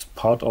just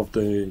part of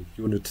the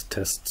unit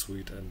test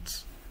suite, and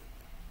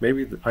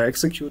maybe I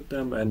execute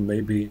them, and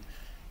maybe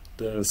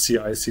the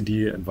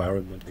CI/CD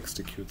environment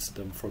executes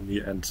them for me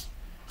and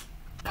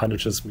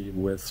punishes me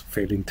with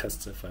failing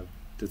tests if I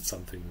did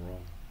something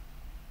wrong.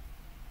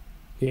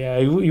 Yeah,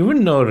 you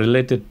wouldn't know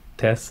related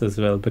tests as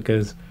well,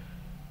 because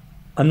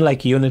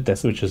unlike unit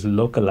tests, which is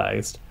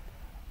localized,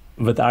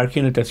 with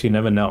ArchUnit tests you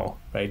never know,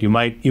 right? You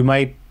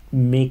might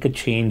make a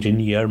change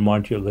in your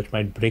module which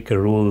might break a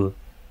rule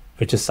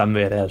which is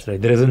somewhere else, right?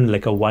 There isn't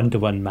like a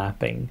one-to-one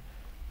mapping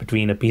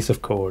between a piece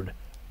of code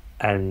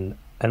and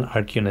an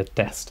ArchUnit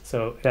test.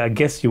 So I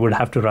guess you would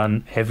have to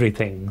run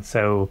everything.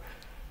 So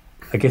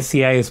I guess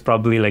CI is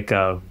probably like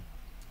a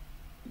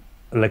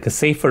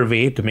safer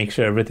way to make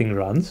sure everything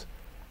runs.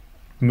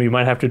 You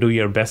might have to do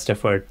your best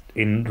effort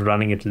in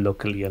running it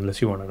locally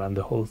unless you want to run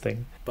the whole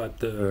thing. But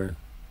the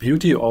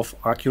beauty of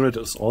ArchUnit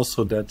is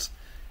also that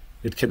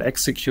it can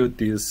execute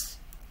these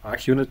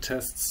ArchUnit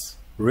tests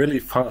really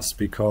fast,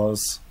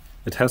 because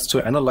it has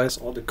to analyze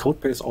all the code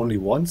base only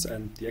once,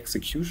 and the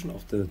execution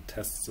of the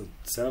tests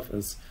itself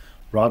is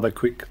rather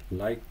quick,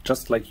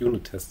 just like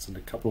unit tests, in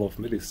a couple of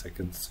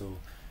milliseconds. So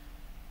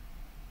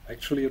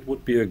actually it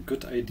would be a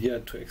good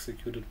idea to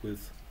execute it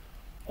with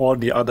all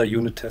the other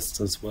unit tests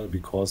as well,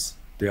 because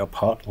they are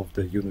part of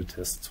the unit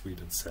test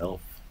suite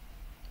itself.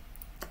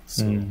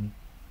 So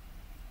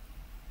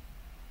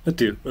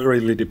it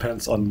really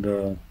depends on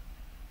the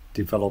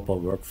developer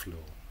workflow.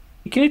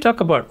 Can you talk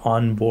about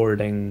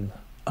onboarding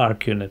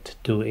ArchUnit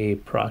to a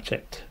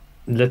project?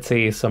 Let's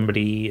say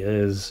somebody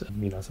is,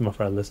 some of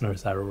our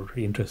listeners are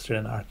really interested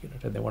in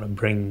ArchUnit and they want to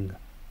bring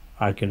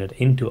ArchUnit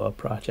into a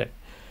project.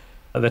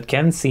 That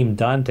can seem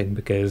daunting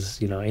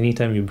because,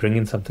 anytime you bring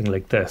in something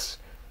like this,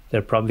 there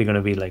are probably going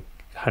to be like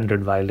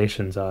 100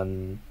 violations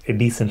on a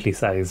decently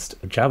sized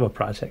Java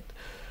project.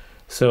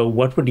 So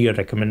what would your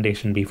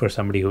recommendation be for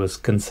somebody who is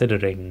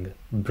considering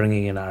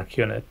bringing in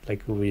ArchUnit?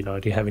 Like, do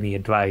you have any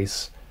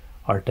advice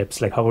or tips?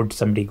 Like, how would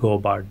somebody go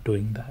about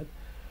doing that?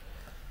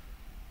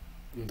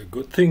 The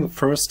good thing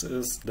first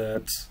is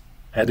that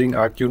adding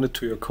ArchUnit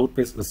to your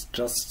codebase is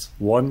just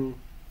one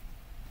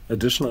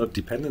additional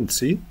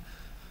dependency.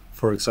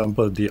 For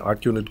example, the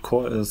ArchUnit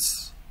core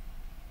is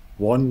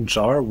one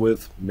jar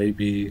with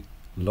maybe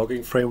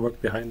logging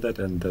framework behind that,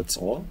 and that's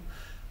all.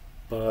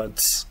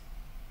 But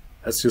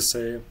as you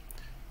say,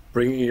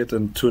 bringing it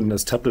into an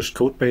established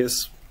code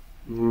base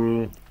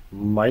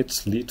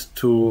might lead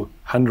to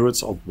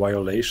hundreds of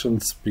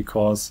violations,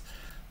 because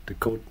the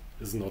code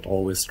is not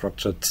always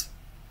structured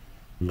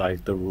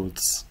like the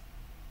rules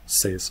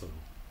say so.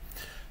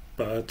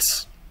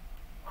 But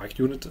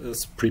ArchUnit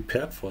is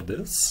prepared for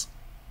this,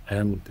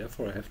 and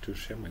therefore I have to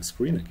share my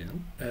screen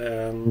again.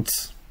 And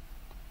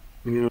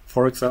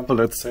for example,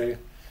 let's say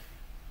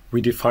we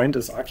defined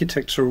this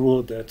architecture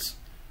rule that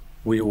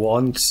we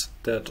want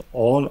that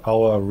all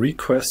our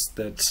requests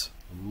that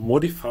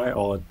modify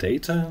our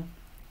data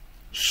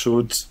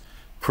should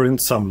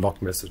print some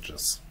log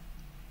messages,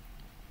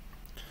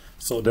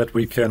 so that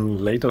we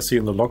can later see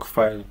in the log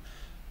file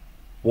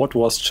what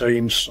was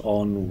changed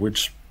on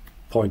which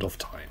point of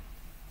time.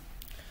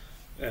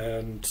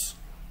 And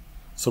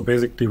so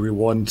basically we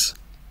want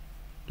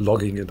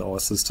logging in our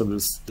system.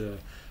 Is the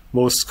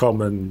most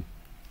common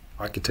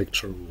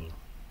architecture rule.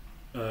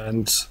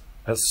 And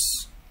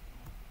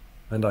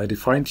I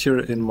defined here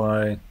in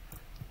my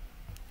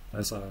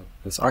as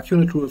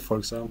ArchUnit rule, for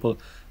example,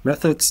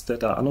 methods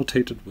that are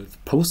annotated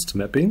with post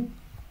mapping.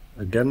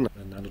 Again,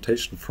 an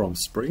annotation from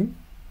Spring.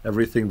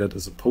 Everything that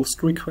is a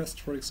post request,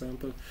 for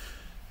example,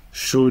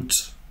 should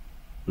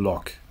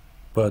log.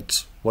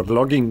 But what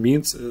logging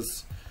means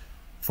is,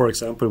 for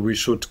example, we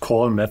should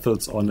call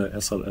methods on a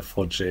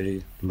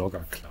SLF4J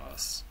logger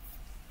class.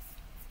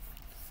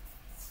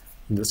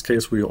 In this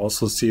case, we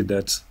also see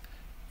that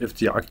if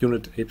the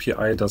ArchUnit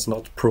API does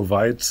not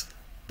provide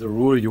the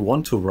rule you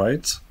want to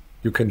write,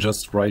 you can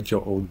just write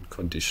your own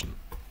condition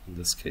in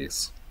this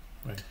case.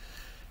 Right.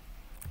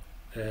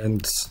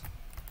 And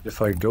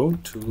if I go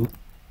to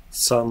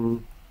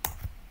some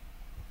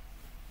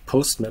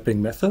post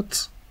mapping method,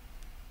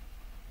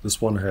 this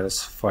one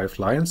has 5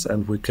 lines,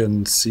 and we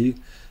can see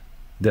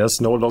there's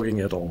no logging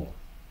at all.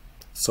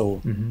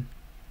 So,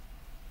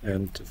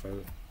 and if I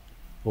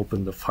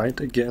open the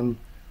find again,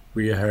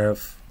 we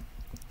have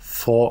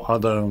 4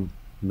 other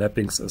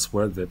mappings as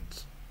well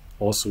that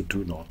also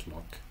do not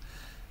log.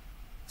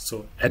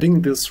 So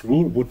adding this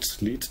rule would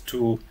lead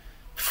to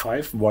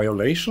 5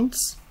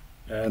 violations,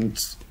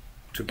 and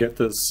to get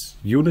this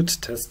unit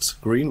test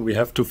green, we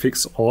have to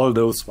fix all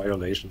those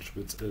violations,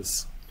 which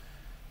is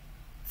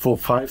for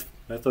 5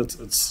 methods,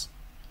 it's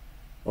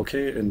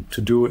okay and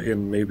to do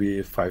in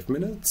maybe 5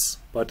 minutes.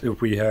 But if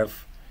we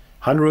have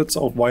hundreds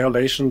of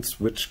violations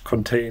which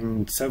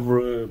contain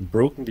several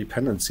broken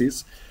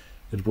dependencies,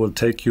 it will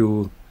take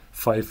you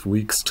 5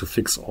 weeks to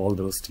fix all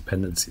those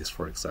dependencies,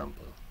 for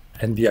example.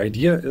 And the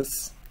idea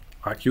is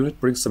ArchUnit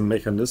brings a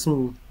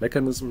mechanism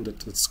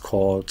that is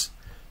called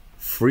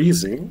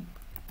freezing,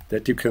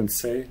 that you can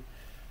say,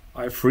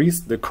 I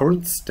freeze the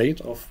current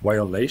state of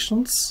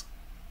violations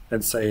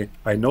and say,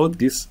 I know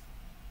these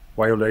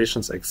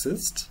violations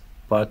exist,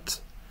 but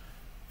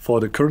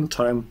for the current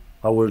time,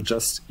 I will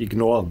just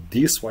ignore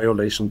these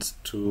violations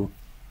to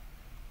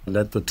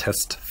let the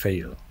test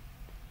fail.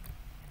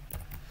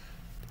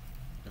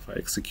 If I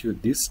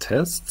execute these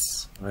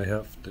tests, I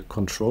have the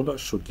controller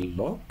should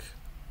log.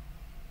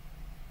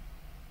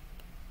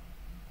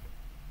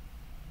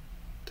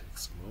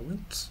 Takes a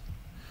moment.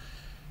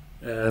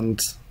 And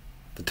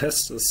the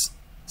test is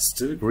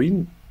still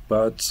green,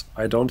 but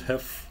I don't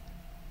have,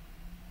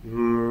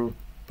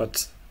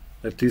 but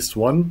at least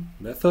one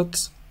method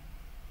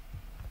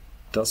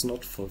does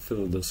not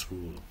fulfill this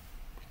rule.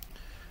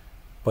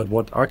 But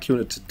what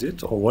ArchUnit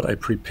did, or what I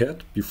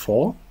prepared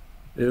before,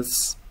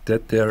 is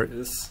that there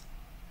is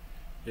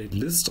a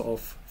list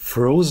of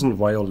frozen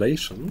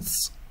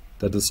violations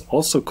that is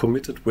also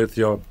committed with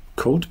your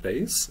code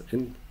base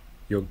in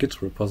your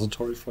Git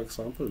repository, for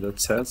example, that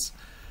says,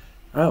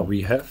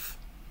 we have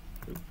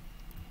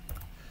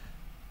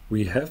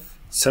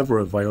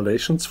several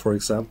violations. For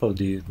example,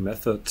 the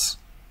method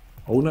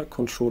owner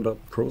controller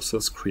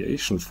process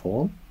creation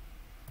form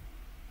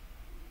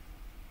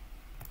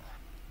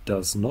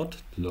does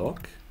not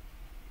log,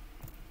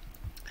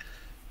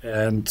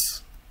 and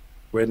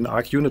when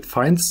ArchUnit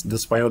finds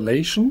this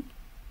violation,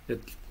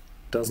 it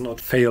does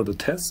not fail the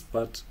test,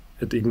 but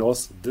it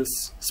ignores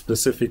this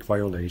specific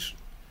violation.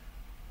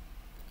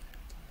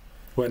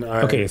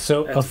 Okay,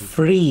 so a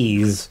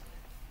freeze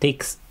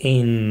takes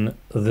in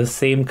the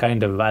same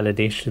kind of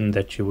validation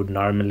that you would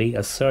normally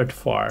assert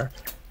for,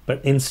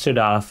 but instead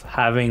of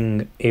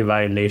having a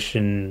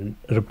violation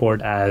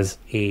report as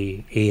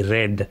a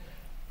red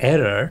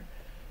error,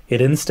 it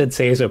instead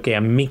says, okay,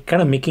 I'm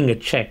kind of making a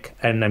check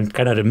and I'm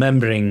kind of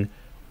remembering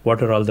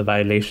what are all the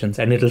violations,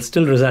 and it'll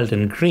still result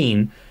in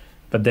green,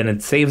 but then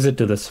it saves it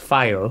to this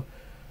file.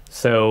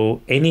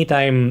 So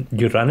anytime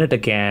you run it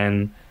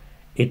again,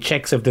 it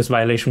checks if this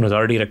violation was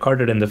already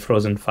recorded in the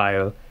frozen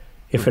file.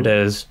 If it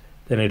is,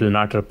 then it will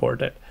not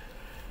report it.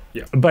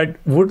 Yeah. But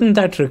wouldn't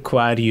that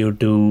require you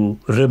to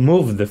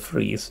remove the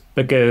freeze?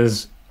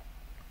 Because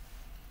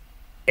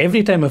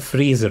every time a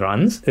freeze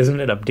runs, isn't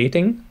it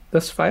updating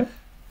this file?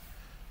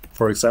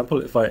 For example,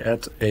 if I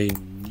add a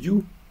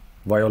new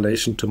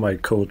violation to my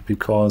code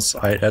because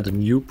I add a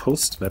new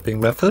post mapping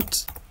method,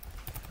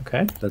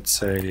 okay, let's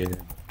say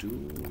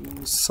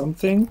do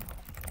something.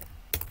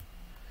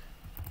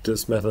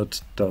 This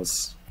method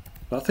does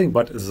nothing,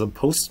 but is a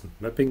post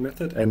mapping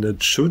method, and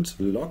it should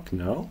log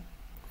now.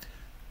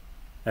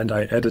 And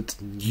I added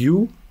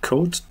new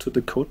code to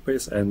the code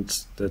base, and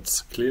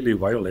that's clearly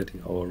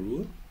violating our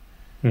rule.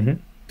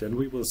 Then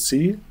we will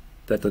see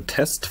that the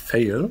test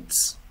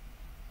fails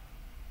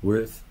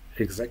with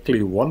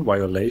exactly one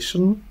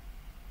violation,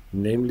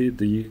 namely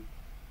the,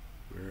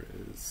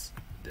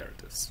 there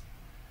it is.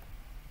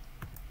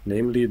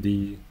 Namely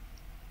the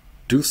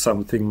do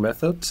something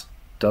method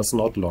does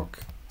not log.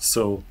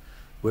 So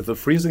with the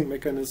freezing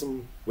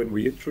mechanism, when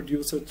we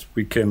introduce it,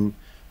 we can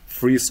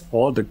freeze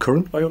all the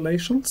current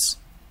violations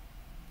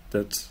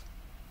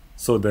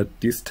so that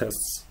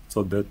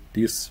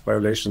these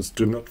violations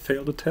do not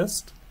fail the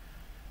test.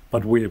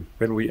 But when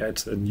we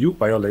add a new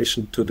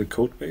violation to the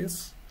code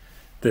base,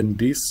 then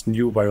these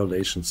new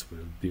violations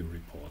will be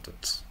reported.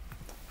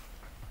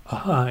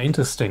 Ah,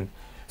 interesting.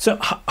 So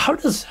how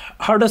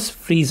does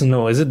freeze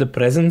know? Is it the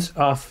presence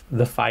of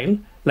the file?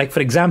 Like, for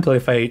example,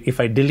 if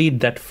I delete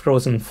that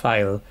frozen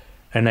file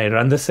and I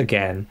run this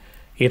again,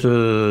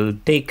 it'll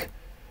take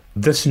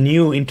this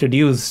new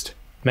introduced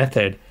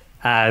method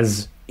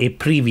as a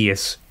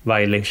previous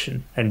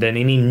violation, and then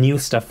any new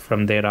stuff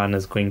from there on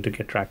is going to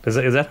get tracked. Is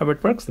that how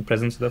it works? The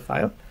presence of the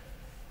file?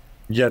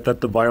 Yeah,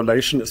 that the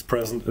violation is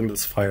present in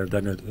this file,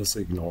 then it is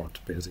ignored,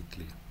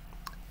 basically.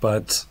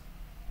 But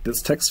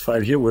this text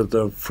file here with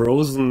the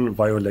frozen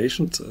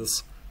violations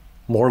is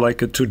more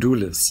like a to-do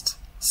list,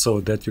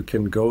 so that you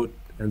can go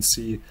and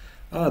see,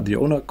 the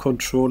owner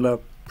controller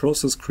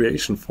process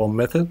creation form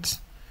method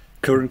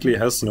currently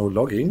has no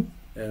logging,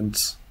 and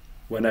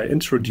when I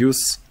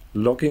introduce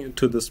logging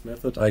into this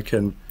method, I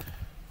can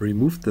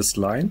remove this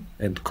line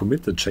and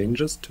commit the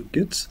changes to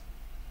Git,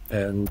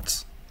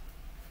 and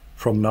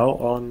from now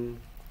on,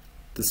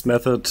 this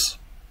method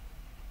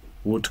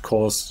would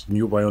cause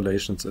new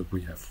violations if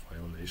we have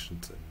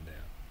violations in there.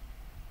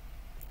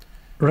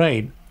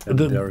 Right.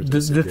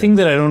 The thing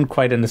that I don't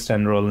quite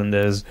understand, Roland,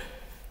 is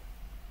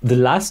the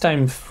last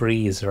time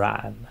freeze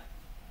ran,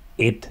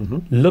 it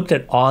looked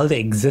at all the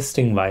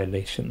existing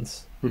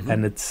violations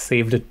and it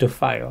saved it to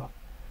file.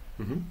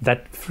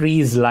 That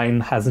freeze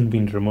line hasn't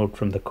been removed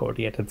from the code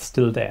yet. It's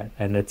still there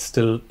and it's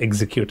still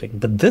executing.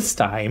 But this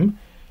time,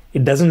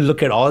 it doesn't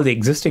look at all the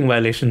existing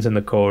violations in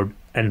the code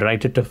and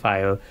write it to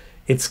file.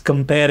 It's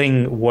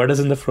comparing what is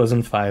in the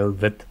frozen file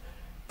with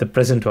the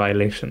present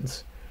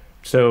violations.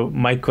 So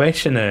my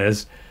question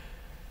is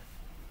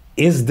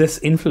this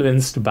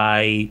influenced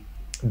by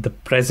the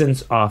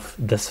presence of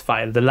this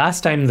file? The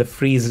last time the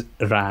freeze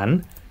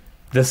ran,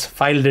 this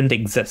file didn't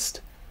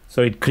exist.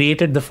 So it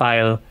created the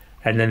file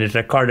and then it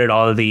recorded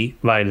all the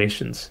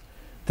violations.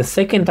 The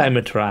second time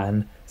it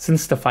ran,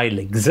 since the file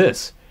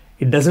exists,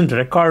 it doesn't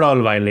record all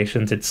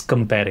violations, it's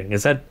comparing.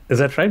 Is that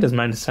right? Is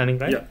my understanding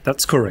right? Yeah,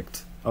 that's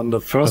correct. On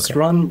the first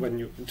run, when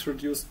you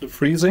introduce the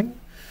freezing,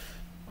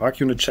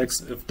 ArchUnit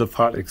checks if the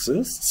file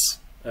exists,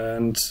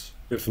 and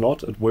if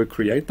not, it will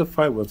create the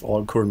file with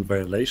all current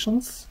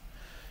violations.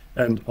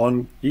 And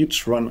on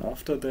each run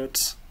after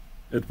that,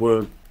 it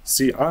will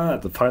see,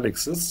 the file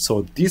exists,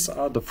 so these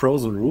are the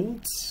frozen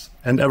rules,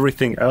 and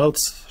everything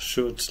else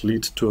should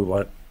lead to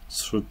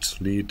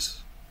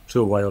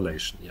a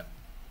violation. Yeah.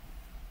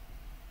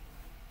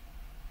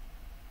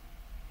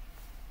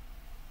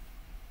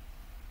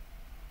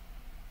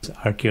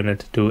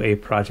 ArchUnit to a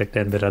project,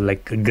 and there are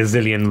like a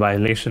gazillion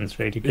violations,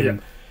 right?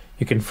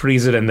 You can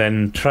freeze it and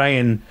then try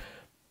and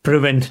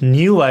prevent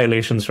new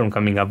violations from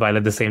coming up, while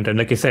at the same time,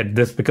 like you said,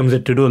 this becomes a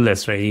to-do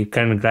list, right? You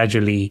can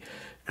gradually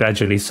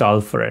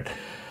solve for it.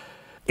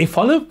 A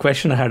follow-up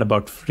question I had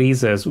about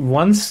freezes: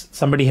 once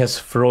somebody has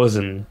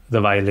frozen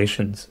the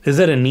violations, is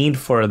there a need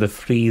for the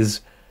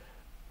freeze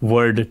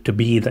word to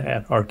be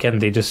there, or can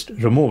they just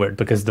remove it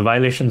because the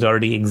violations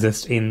already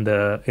exist in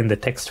the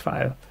text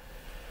file?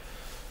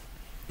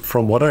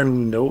 From what I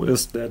know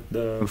is that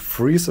the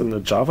freeze in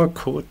the Java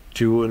code,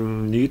 you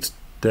need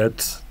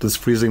that this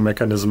freezing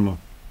mechanism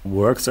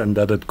works and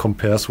that it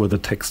compares with the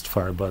text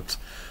file. But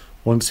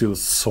once you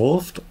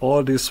solved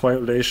all these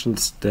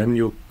violations, then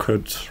you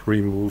could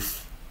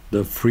remove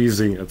the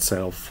freezing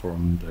itself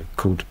from the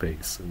code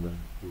base in the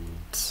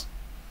rules.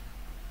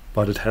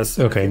 But it has,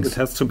 I think it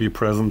has to be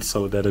present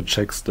so that it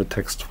checks the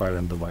text file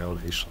and the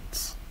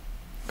violations.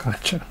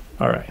 Gotcha.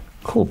 All right.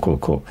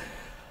 Cool.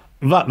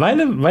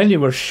 While you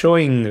were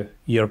showing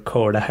your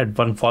code, I had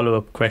one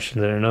follow-up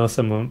question that I know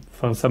some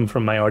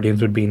from my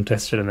audience would be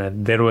interested in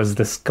it. There was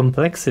this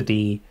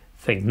complexity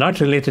thing,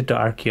 not related to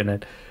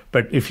ArchUnit,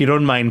 but if you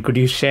don't mind, could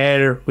you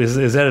share,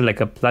 is there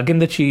like a plugin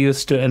that you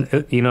use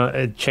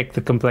to check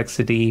the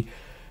complexity?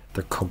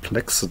 The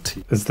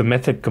complexity is the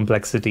method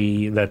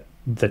complexity that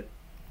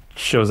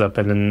shows up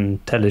in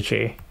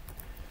IntelliJ.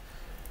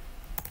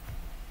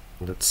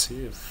 Let's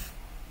see if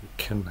we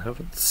can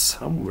have it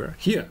somewhere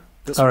here.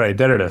 All right,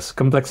 there it is.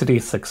 Complexity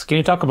 6. Can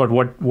you talk about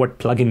what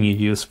plugin you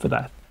use for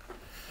that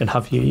and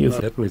how you use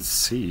it? Let me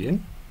see.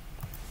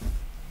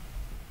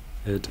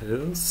 It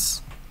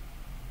is,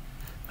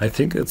 I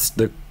think it's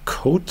the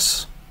code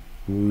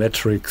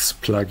metrics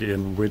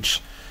plugin,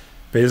 which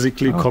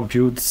basically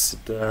computes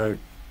the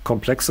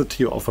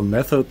complexity of a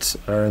method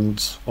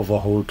and of a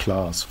whole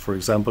class. For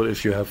example,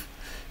 if you have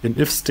an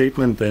if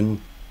statement,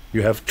 then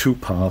you have two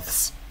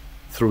paths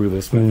through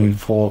this method.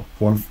 For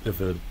one, if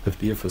the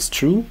if is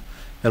true,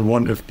 and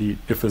one if the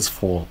if is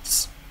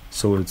false.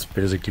 So it's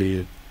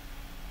basically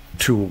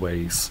two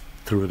ways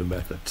through the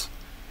method.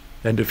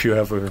 And if you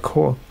have a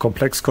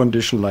complex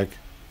condition like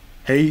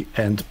A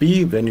and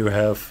B, then you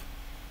have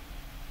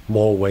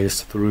more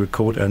ways through the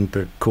code and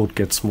the code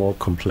gets more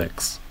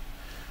complex.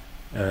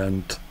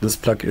 And these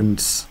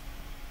plugins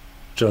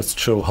just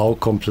show how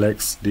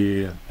complex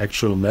the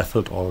actual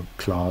method or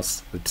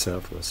class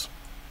itself is.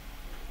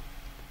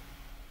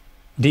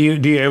 Do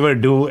you ever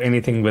do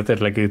anything with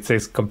it? Like it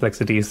says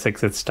complexity is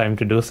 6, it's time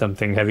to do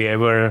something. Have you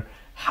ever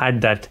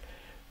had that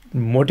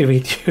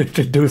motivate you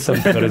to do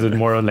something, or is it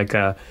more like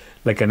an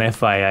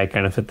FYI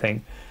kind of a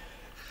thing?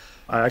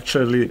 I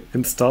actually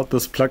installed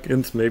this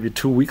plugin maybe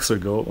 2 weeks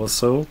ago or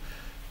so.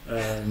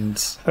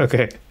 And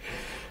Okay.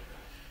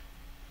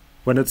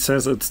 when it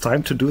says it's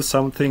time to do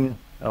something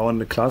on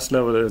the class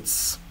level,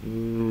 it's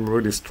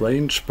really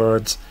strange.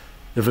 But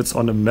if it's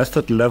on a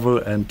method level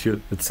and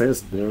it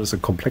says there is a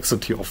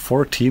complexity of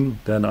 14,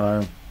 then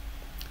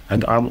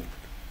I'm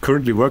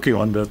currently working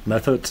on that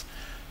method.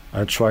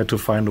 I try to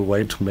find a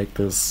way to make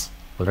this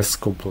less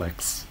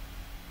complex.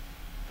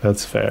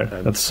 That's fair.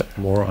 And That's fair.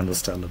 more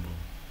understandable.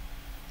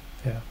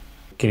 Yeah.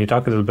 Can you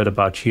talk a little bit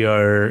about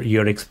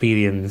your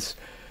experience,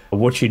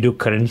 what you do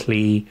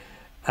currently,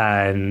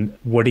 and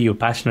what are you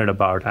passionate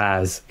about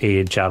as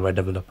a Java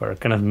developer?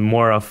 Kind of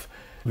more of,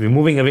 we're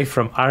moving away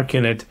from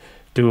ArchUnit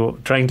to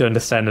trying to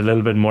understand a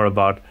little bit more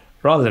about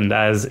Roland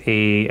as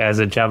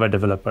a Java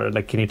developer.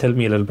 Like, can you tell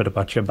me a little bit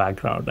about your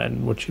background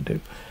and what you do?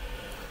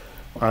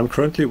 I'm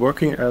currently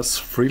working as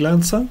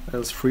freelance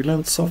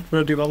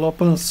software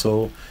developer.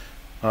 So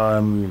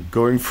I'm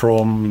going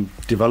from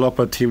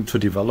developer team to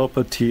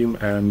developer team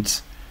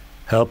and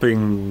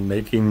helping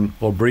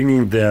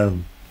bringing their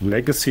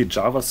legacy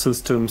Java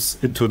systems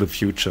into the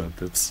future.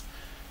 That's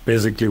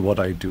basically what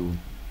I do.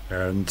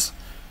 And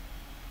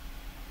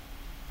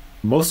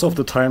most of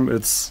the time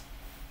it's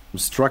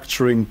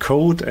structuring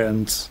code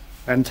and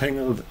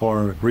untangled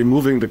or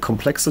removing the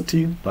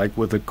complexity, like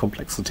with the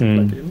complexity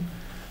plugin,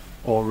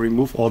 or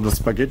remove all the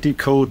spaghetti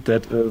code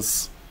that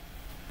is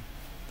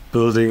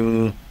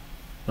building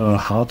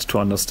hard to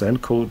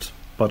understand code,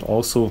 but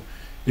also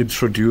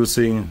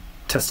introducing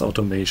test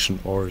automation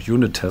or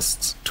unit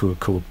tests to a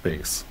code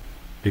base.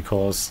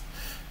 Because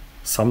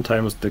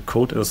sometimes the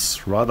code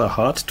is rather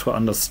hard to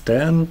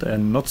understand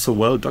and not so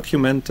well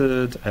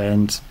documented,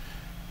 and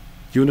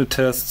unit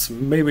tests,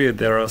 maybe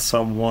there's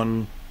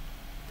someone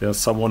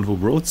who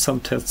wrote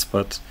some tests,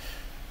 but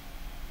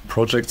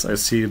projects I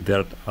see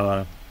that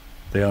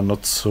they are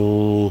not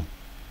so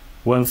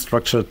well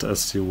structured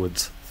as you would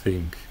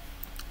think.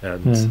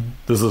 And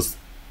these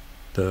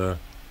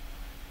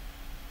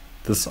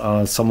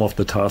are some of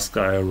the tasks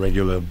I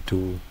regularly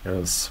do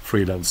as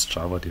freelance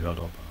Java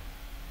developer.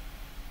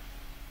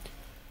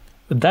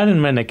 With that in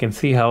mind, I can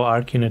see how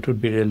ArchUnit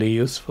would be really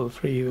useful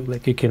for you.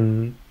 Like, you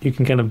can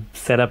kind of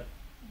set up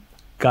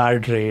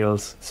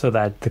guardrails so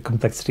that the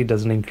complexity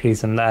doesn't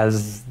increase, and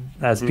as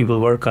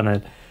people work on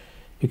it,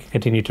 you can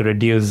continue to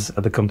reduce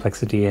the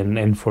complexity and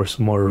enforce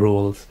more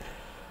rules.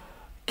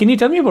 Can you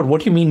tell me about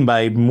what you mean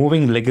by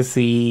moving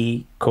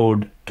legacy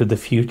code to the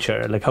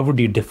future? Like, how would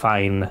you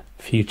define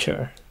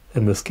future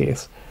in this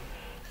case?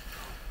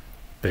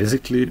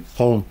 Basically,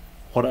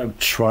 what I'm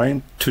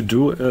trying to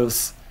do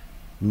is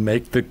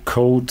make the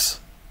code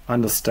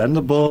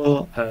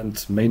understandable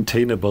and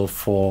maintainable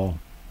for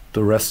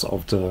the rest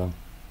of the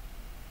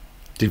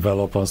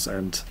developers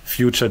and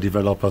future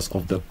developers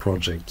of the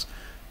project.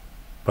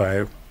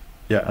 By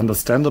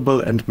understandable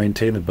and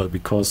maintainable,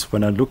 because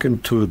when I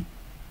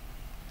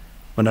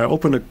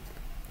open a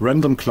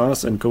random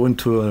class and go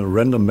into a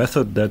random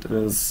method that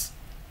is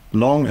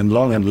long and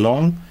long and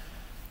long,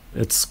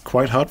 it's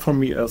quite hard for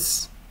me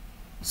as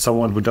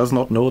someone who does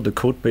not know the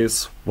code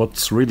base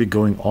what's really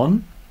going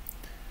on.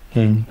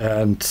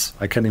 And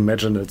I can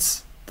imagine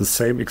it's the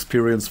same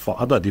experience for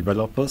other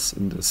developers,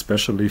 and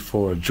especially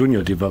for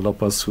junior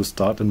developers who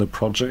start in the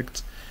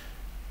project.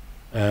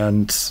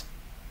 And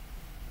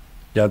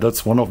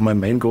that's one of my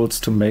main goals,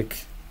 to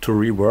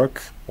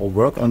rework or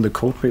work on the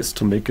code base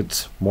to make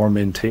it more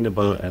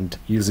maintainable and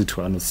easy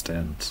to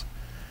understand.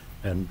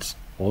 And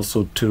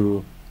also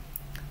to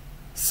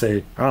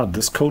say,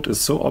 this code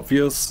is so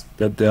obvious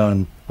that there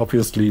are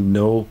obviously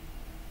no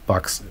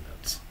bugs in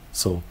it.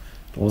 So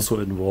it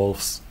also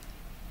involves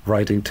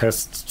writing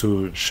tests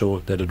to show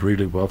that it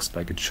really works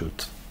like it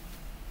should.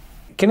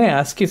 Can I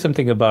ask you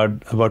something about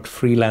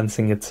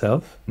freelancing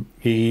itself?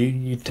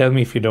 You tell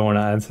me if you don't want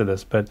to answer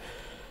this, but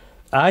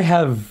I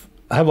have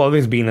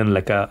always been in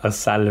like a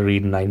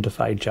salaried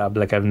 9-to-5 job.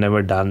 Like, I've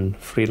never done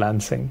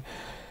freelancing.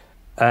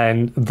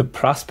 And the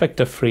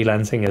prospect of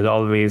freelancing has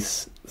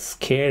always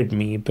scared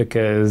me,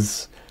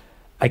 because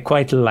I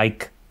quite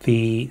like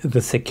the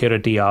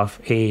security of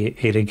a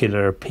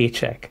regular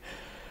paycheck.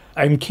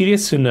 I'm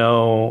curious to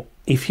know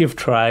if you've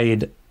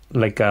tried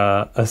like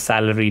a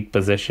salaried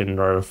position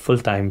or a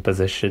full-time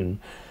position,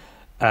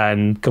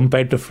 and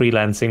compared to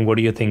freelancing, what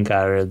do you think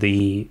are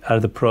the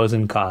pros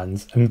and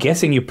cons? I'm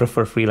guessing you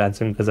prefer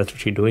freelancing because that's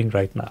what you're doing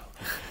right now.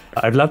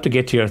 I'd love to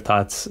get your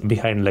thoughts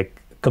behind like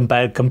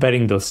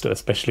comparing those two,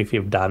 especially if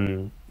you've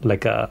done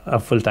like a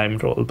full-time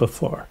role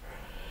before.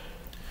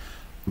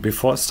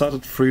 Before I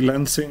started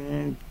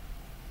freelancing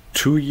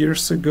 2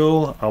 years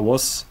ago, I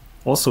was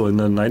also in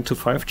a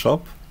 9-to-5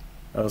 job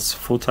as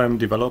full-time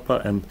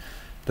developer, and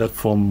that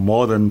for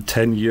more than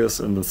 10 years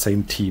in the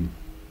same team.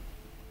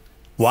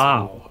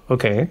 Wow. So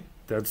okay.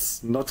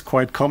 That's not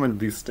quite common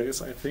these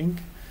days, I think.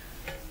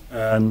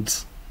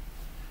 And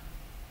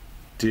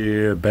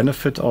the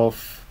benefit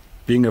of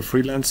being a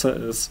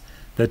freelancer is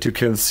that you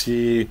can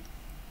see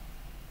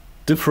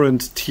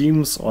different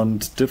teams on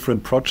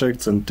different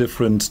projects and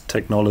different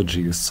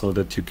technologies, so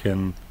that you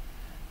can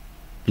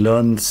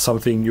learn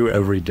something new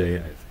every day,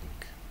 I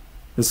think.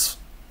 It's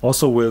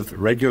also with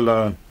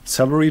regular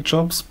salary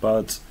jobs,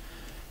 but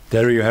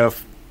there you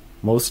have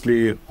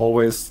mostly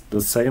always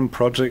the same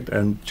project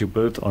and you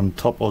build on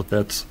top of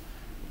that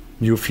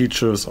new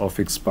features or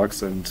fix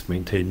bugs and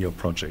maintain your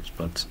project.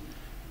 But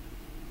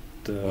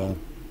the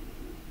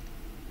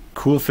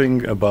cool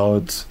thing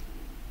about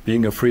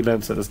being a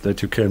freelancer is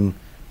that you can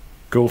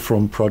go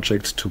from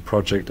project to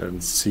project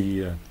and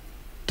see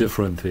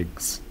different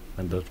things.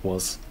 And that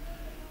was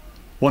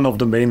one of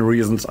the main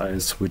reasons I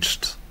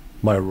switched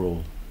my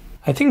role.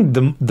 I think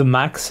the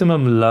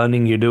maximum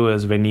learning you do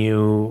is when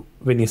you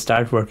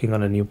start working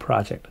on a new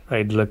project,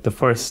 right? Like the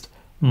first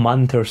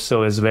month or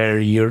so is where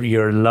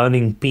your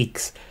learning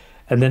peaks,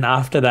 and then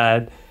after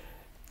that,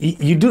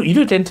 you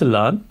do tend to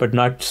learn, but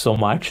not so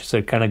much. So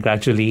it kind of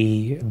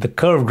the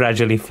curve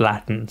gradually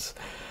flattens.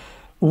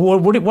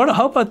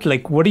 How about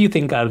like what do you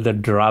think are the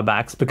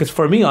drawbacks? Because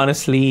for me,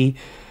 honestly,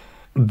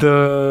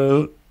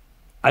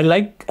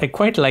 I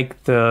quite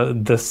like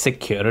the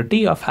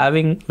security of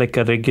having like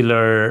a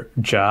regular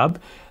job.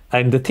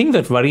 And the thing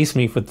that worries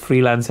me with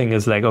freelancing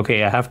is like,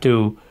 okay, I have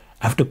to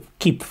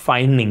keep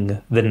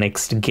finding the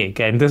next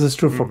gig. And this is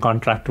true for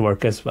contract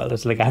work as well.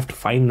 It's like I have to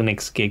find the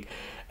next gig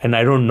and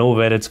I don't know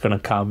where it's going to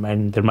come.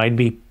 And there might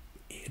be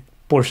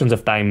portions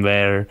of time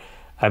where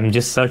I'm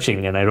just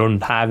searching and I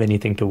don't have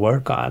anything to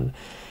work on.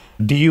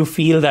 Do you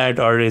feel that,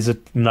 or is it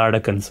not a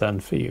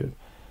concern for you?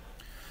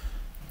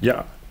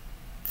 Yeah.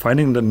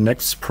 Finding the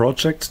next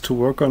project to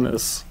work on I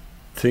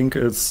think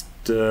it's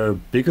the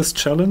biggest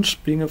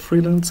challenge being a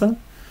freelancer.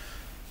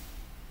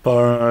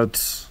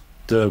 But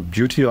the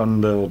beauty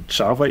on the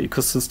Java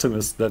ecosystem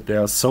is that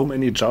there are so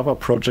many Java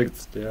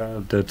projects there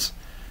that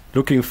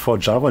looking for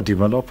Java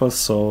developers,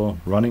 so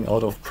running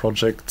out of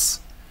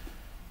projects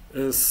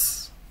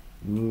is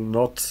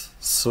not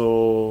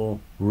so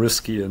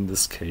risky in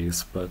this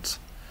case. But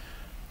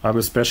I'm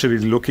especially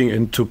looking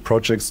into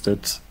projects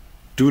that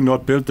do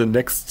not build the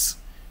next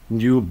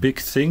new big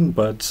thing,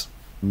 but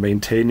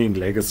maintaining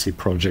legacy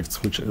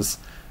projects, which is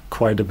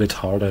quite a bit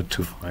harder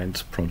to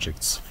find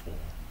projects for.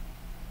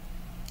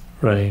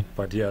 Right.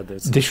 But yeah,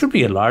 there should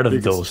be a lot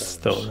of those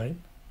though, right?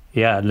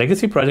 Yeah,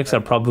 legacy projects are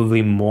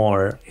probably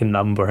more in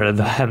number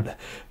than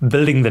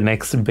building the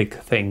next big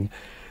thing.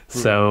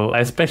 So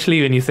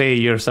especially when you say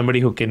you're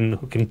somebody who can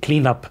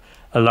clean up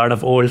a lot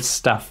of old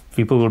stuff,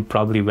 people would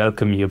probably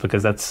welcome you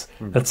because that's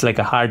like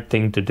a hard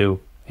thing to do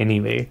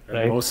anyway,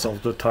 right? And most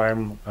of the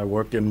time I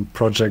work in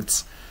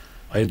projects,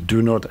 I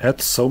do not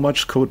add so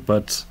much code,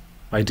 but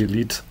I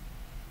delete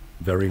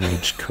very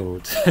much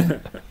code.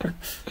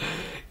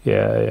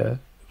 Yeah.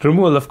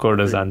 Removal of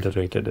code is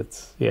underrated.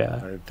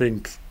 I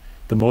think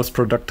the most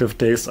productive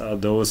days are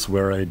those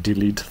where I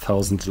delete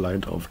 1,000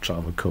 lines of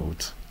Java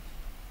code.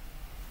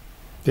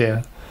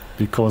 Yeah.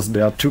 Because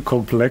they are too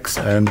complex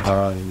and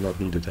are not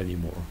needed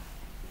anymore.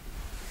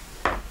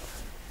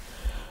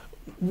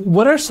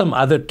 What are some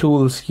other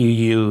tools you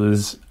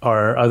use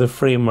or other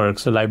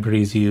frameworks or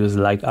libraries you use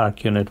like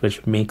ArchUnit,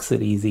 which makes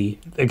it easy?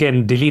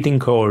 Again, deleting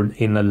code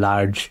in a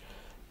large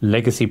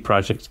legacy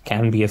project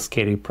can be a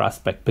scary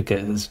prospect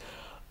because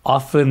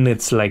often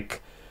it's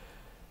like,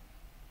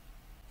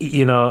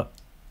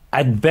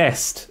 at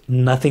best,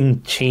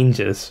 nothing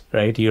changes,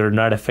 right? You're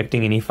not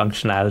affecting any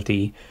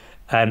functionality.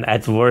 And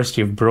at worst,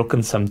 you've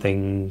broken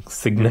something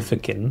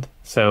significant.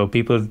 So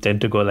people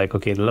tend to go like,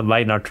 okay,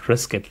 why not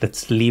risk it?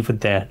 Let's leave it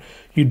there.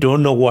 You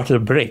don't know what will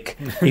break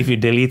if you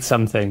delete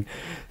something.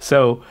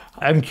 So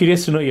I'm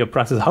curious to know your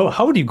process.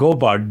 How would you go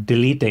about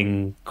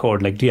deleting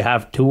code? Like, do you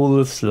have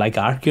tools like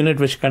ArchUnit,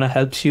 which kind of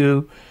helps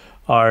you?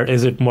 Or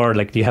is it more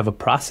like, do you have a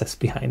process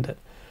behind it?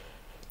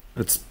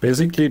 It's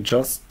basically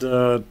just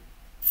the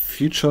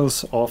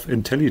features of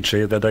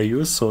IntelliJ that I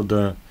use. So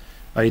the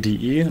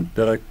IDE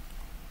that I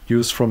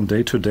use from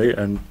day to day,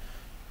 and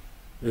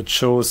it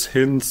shows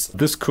hints.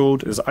 This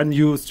code is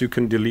unused, you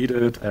can delete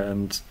it.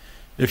 And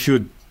if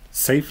you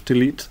safe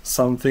delete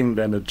something,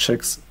 then it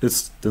checks,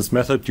 is this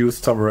method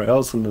used somewhere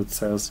else? And it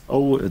says,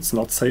 oh, it's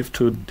not safe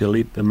to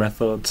delete the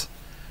method.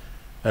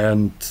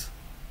 And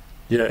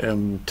yeah,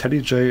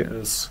 IntelliJ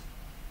is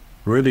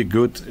really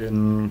good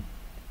in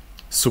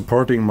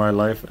supporting my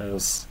life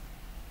as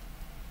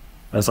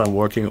I'm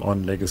working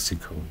on legacy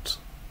code.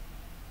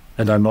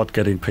 And I'm not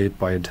getting paid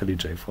by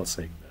IntelliJ for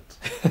saying that.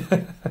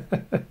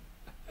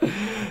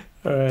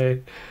 All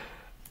right.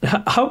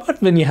 How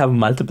about when you have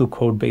multiple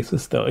code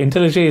bases, though?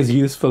 IntelliJ is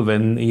useful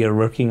when you're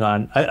working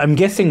on... I'm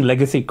guessing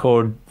legacy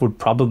code would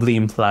probably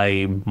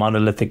imply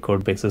monolithic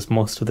code bases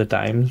most of the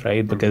times,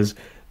 right? Because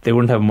they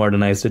wouldn't have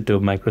modernized it to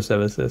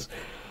microservices.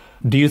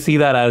 Do you see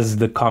that as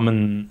the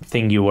common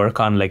thing you work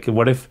on? Like,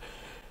 what if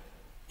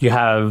you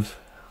have...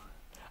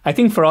 I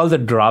think for all the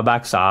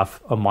drawbacks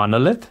of a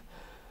monolith,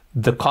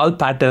 the call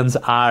patterns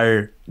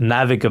are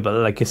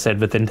navigable, like you said,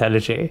 with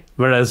IntelliJ.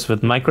 Whereas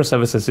with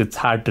microservices, it's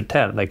hard to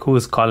tell, like who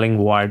is calling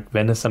what,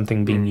 when is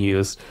something being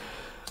used.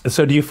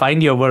 So do you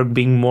find your work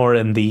being more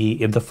in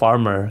the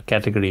former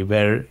category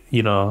where,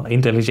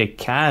 IntelliJ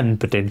can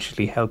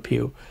potentially help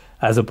you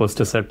as opposed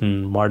to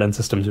certain modern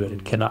systems where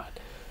it cannot?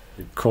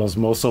 because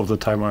most of the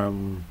time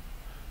I'm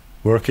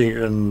working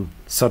in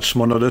such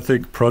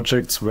monolithic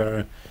projects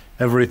where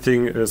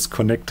everything is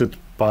connected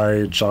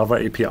by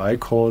Java API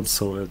calls,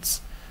 so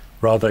it's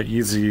rather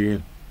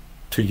easy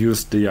to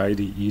use the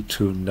IDE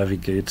to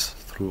navigate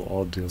through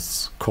all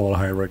these call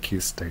hierarchy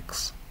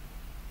stacks.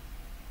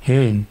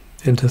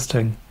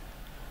 Interesting.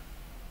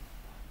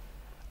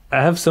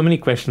 I have so many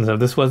questions.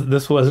 This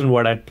wasn't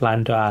what I'd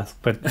planned to ask,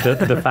 but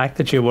the fact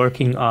that you're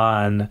working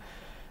on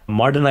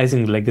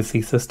modernizing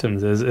legacy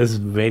systems is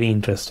very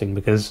interesting,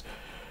 because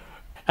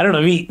I don't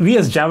know, we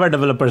as Java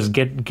developers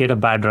get a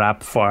bad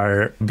rap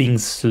for being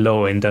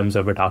slow in terms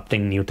of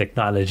adopting new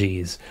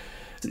technologies,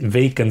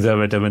 very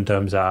conservative in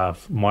terms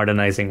of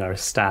modernizing our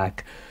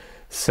stack.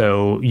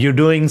 So you're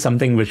doing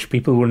something which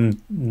people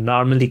wouldn't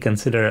normally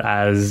consider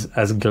as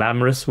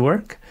glamorous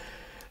work,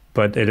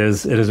 but it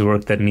is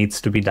work that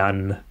needs to be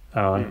done.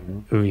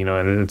 And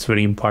it's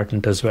very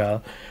important as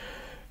well.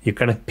 You're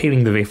kind of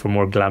paving the way for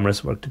more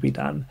glamorous work to be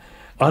done.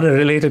 On a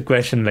related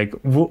question, like,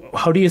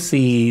 how do you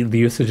see the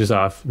usages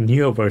of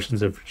newer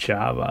versions of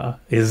Java?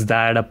 Is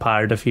that a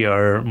part of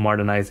your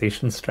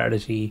modernization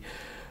strategy?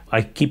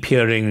 I keep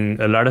hearing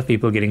a lot of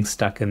people getting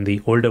stuck in the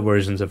older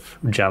versions of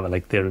Java.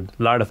 Like, there are a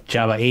lot of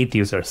Java 8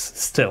 users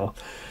still.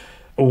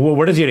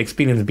 What has your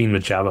experience been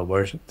with Java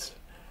versions?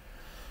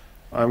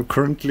 I'm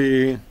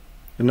currently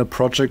in a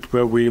project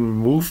where we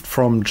moved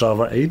from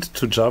Java 8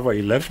 to Java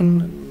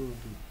 11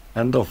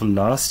 end of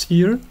last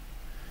year.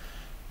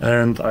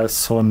 And I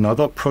saw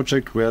another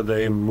project where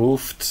they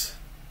moved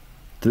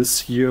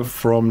this year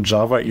from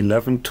Java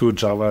 11 to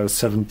Java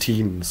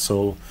 17.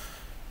 So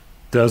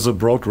there's a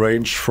broad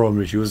range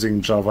from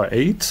using Java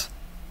 8.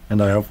 And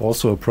I have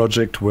also a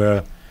project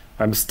where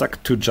I'm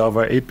stuck to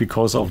Java 8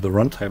 because of the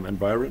runtime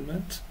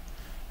environment,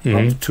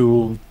 up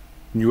to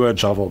newer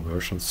Java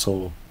versions.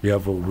 So we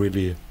have a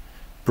really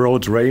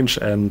broad range,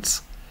 and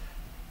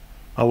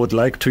I would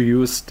like to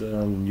use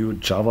the new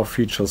Java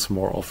features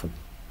more often.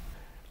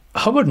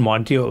 How about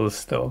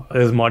modules, though?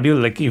 Is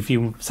module, like, if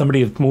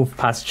somebody has moved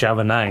past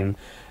Java 9,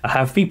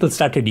 have people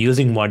started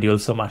using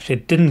modules so much?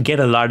 It didn't get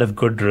a lot of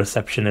good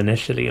reception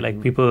initially.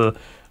 Like, people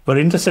were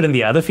interested in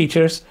the other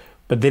features,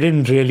 but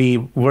they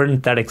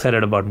weren't that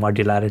excited about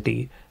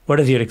modularity. What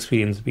has your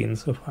experience been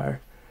so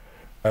far?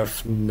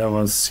 I've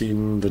never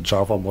seen the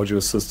Java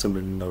module system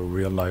in a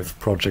real-life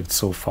project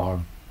so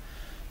far.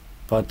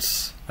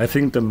 But I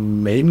think the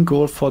main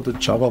goal for the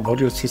Java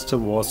module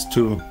system was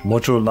to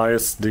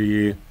modularize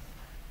the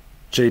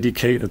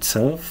JDK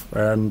itself,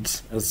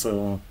 and as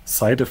a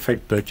side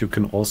effect that you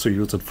can also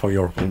use it for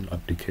your own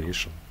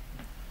application.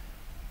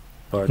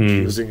 But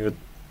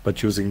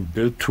using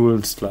build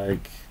tools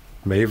like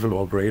Maven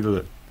or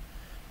Gradle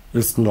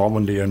is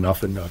normally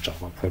enough in our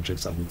Java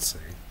projects, I would say.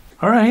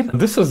 All right,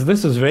 this was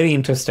very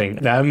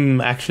interesting.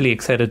 I'm actually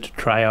excited to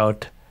try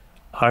out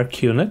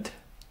ArchUnit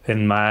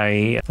in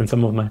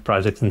some of my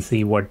projects and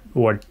see what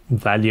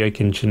value I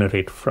can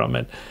generate from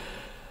it.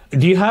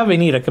 Do you have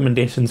any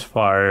recommendations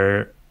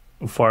for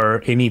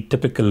any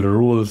typical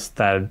rules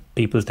that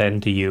people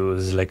tend to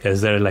use? Like,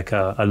 is there like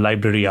a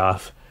library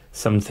of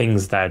some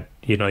things that,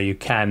 you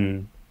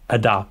can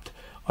adopt,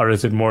 or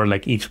is it more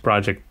like each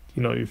project,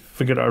 you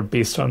figure out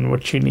based on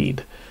what you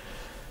need?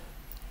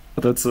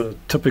 That's a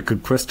typical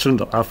question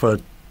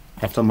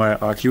after my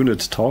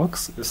ArchUnit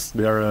talks. Is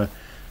there a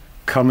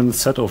common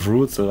set of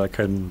rules that I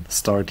can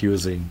start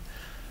using?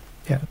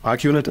 Yeah.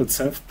 ArchUnit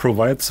itself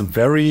provides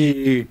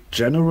very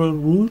general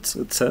rules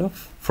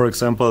itself. For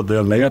example,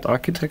 the layered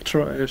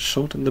architecture I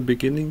showed in the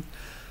beginning,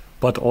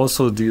 but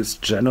also these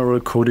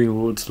general coding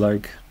rules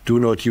like do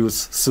not use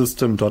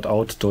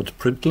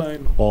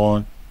system.out.println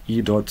or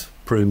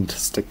e.print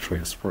stack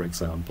trace, for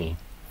example.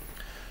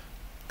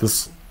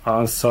 These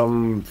are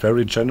some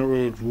very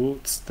general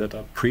rules that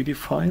are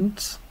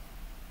predefined,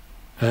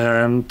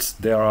 and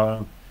there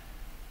are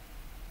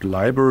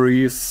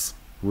libraries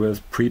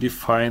with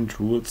predefined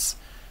rules.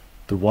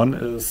 The one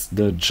is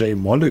the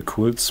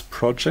JMolecules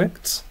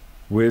project,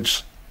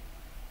 which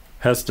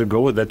has the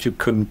goal that you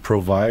can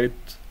provide,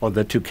 or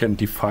that you can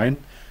define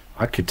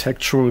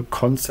architectural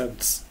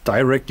concepts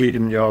directly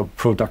in your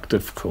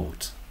productive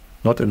code.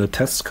 Not in a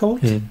test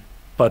code,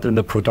 but in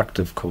the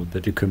productive code,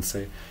 that you can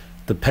say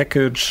the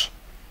package,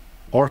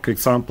 or for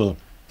example,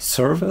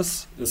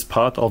 service is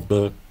part of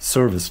the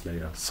service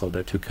layer, so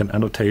that you can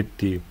annotate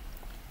the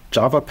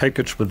Java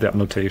package with the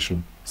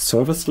annotation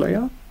service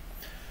layer.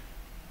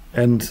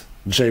 And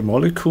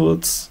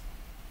JMolecules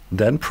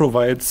then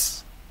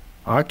provides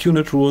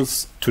ArchUnit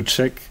rules to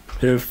check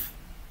if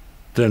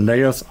the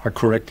layers are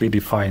correctly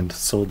defined,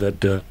 so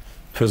that the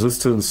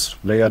persistence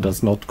layer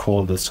does not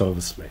call the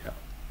service layer.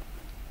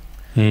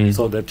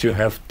 So that you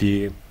have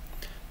the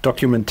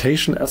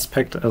documentation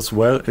aspect as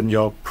well in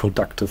your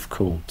productive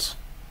code.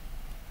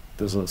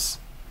 This is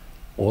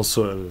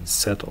also a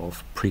set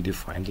of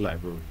predefined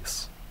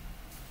libraries.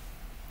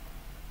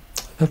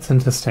 That's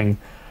interesting.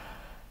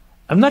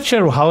 I'm not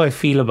sure how I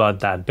feel about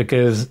that,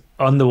 because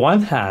on the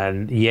one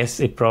hand, yes,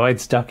 it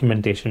provides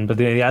documentation, but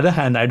on the other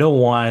hand, I don't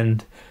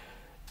want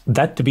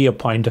that to be a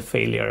point of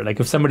failure. Like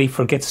if somebody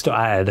forgets to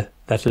add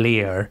that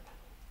layer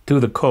to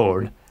the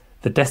code,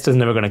 the test is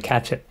never going to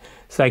catch it.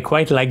 So I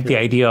quite like the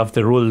idea of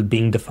the rule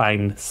being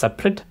defined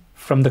separate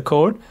from the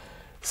code.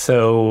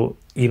 So,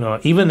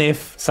 even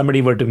if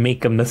somebody were to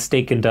make a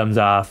mistake in terms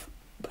of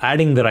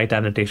adding the right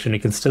annotation, you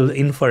can still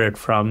infer it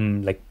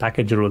from like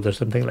package rules or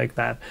something like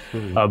that.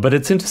 But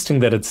it's interesting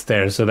that it's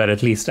there, so that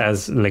at least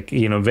as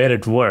where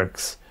it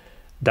works,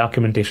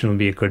 documentation will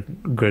be a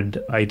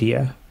good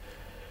idea.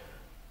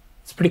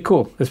 It's pretty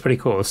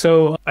cool.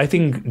 So I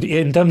think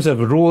in terms of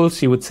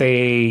rules, you would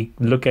say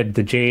look at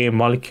the J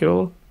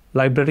molecule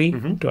library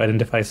to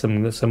identify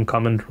some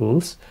common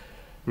rules.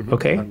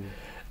 Okay.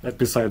 And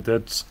beside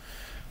that,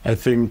 I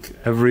think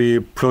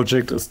every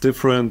project is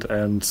different,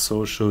 and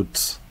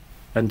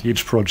and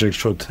each project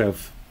should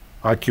have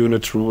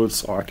ArchUnit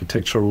rules or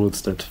architecture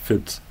rules that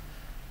fit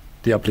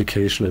the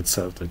application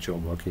itself that you're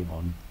working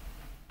on.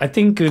 I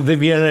think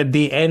we are at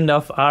the end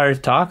of our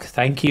talk.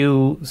 Thank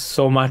you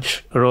so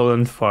much,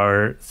 Roland,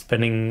 for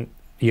spending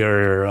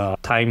your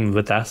time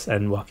with us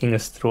and walking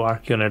us through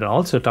ArchUnit, and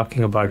also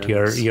talking about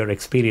your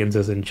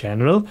experiences in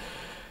general.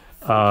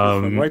 Thank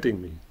you for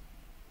inviting me.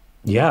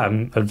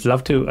 Yeah, I'd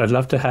love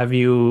to have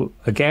you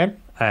again.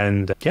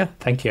 And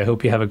thank you. I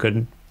hope you have a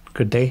good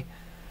day.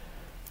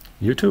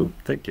 You too.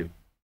 Thank you.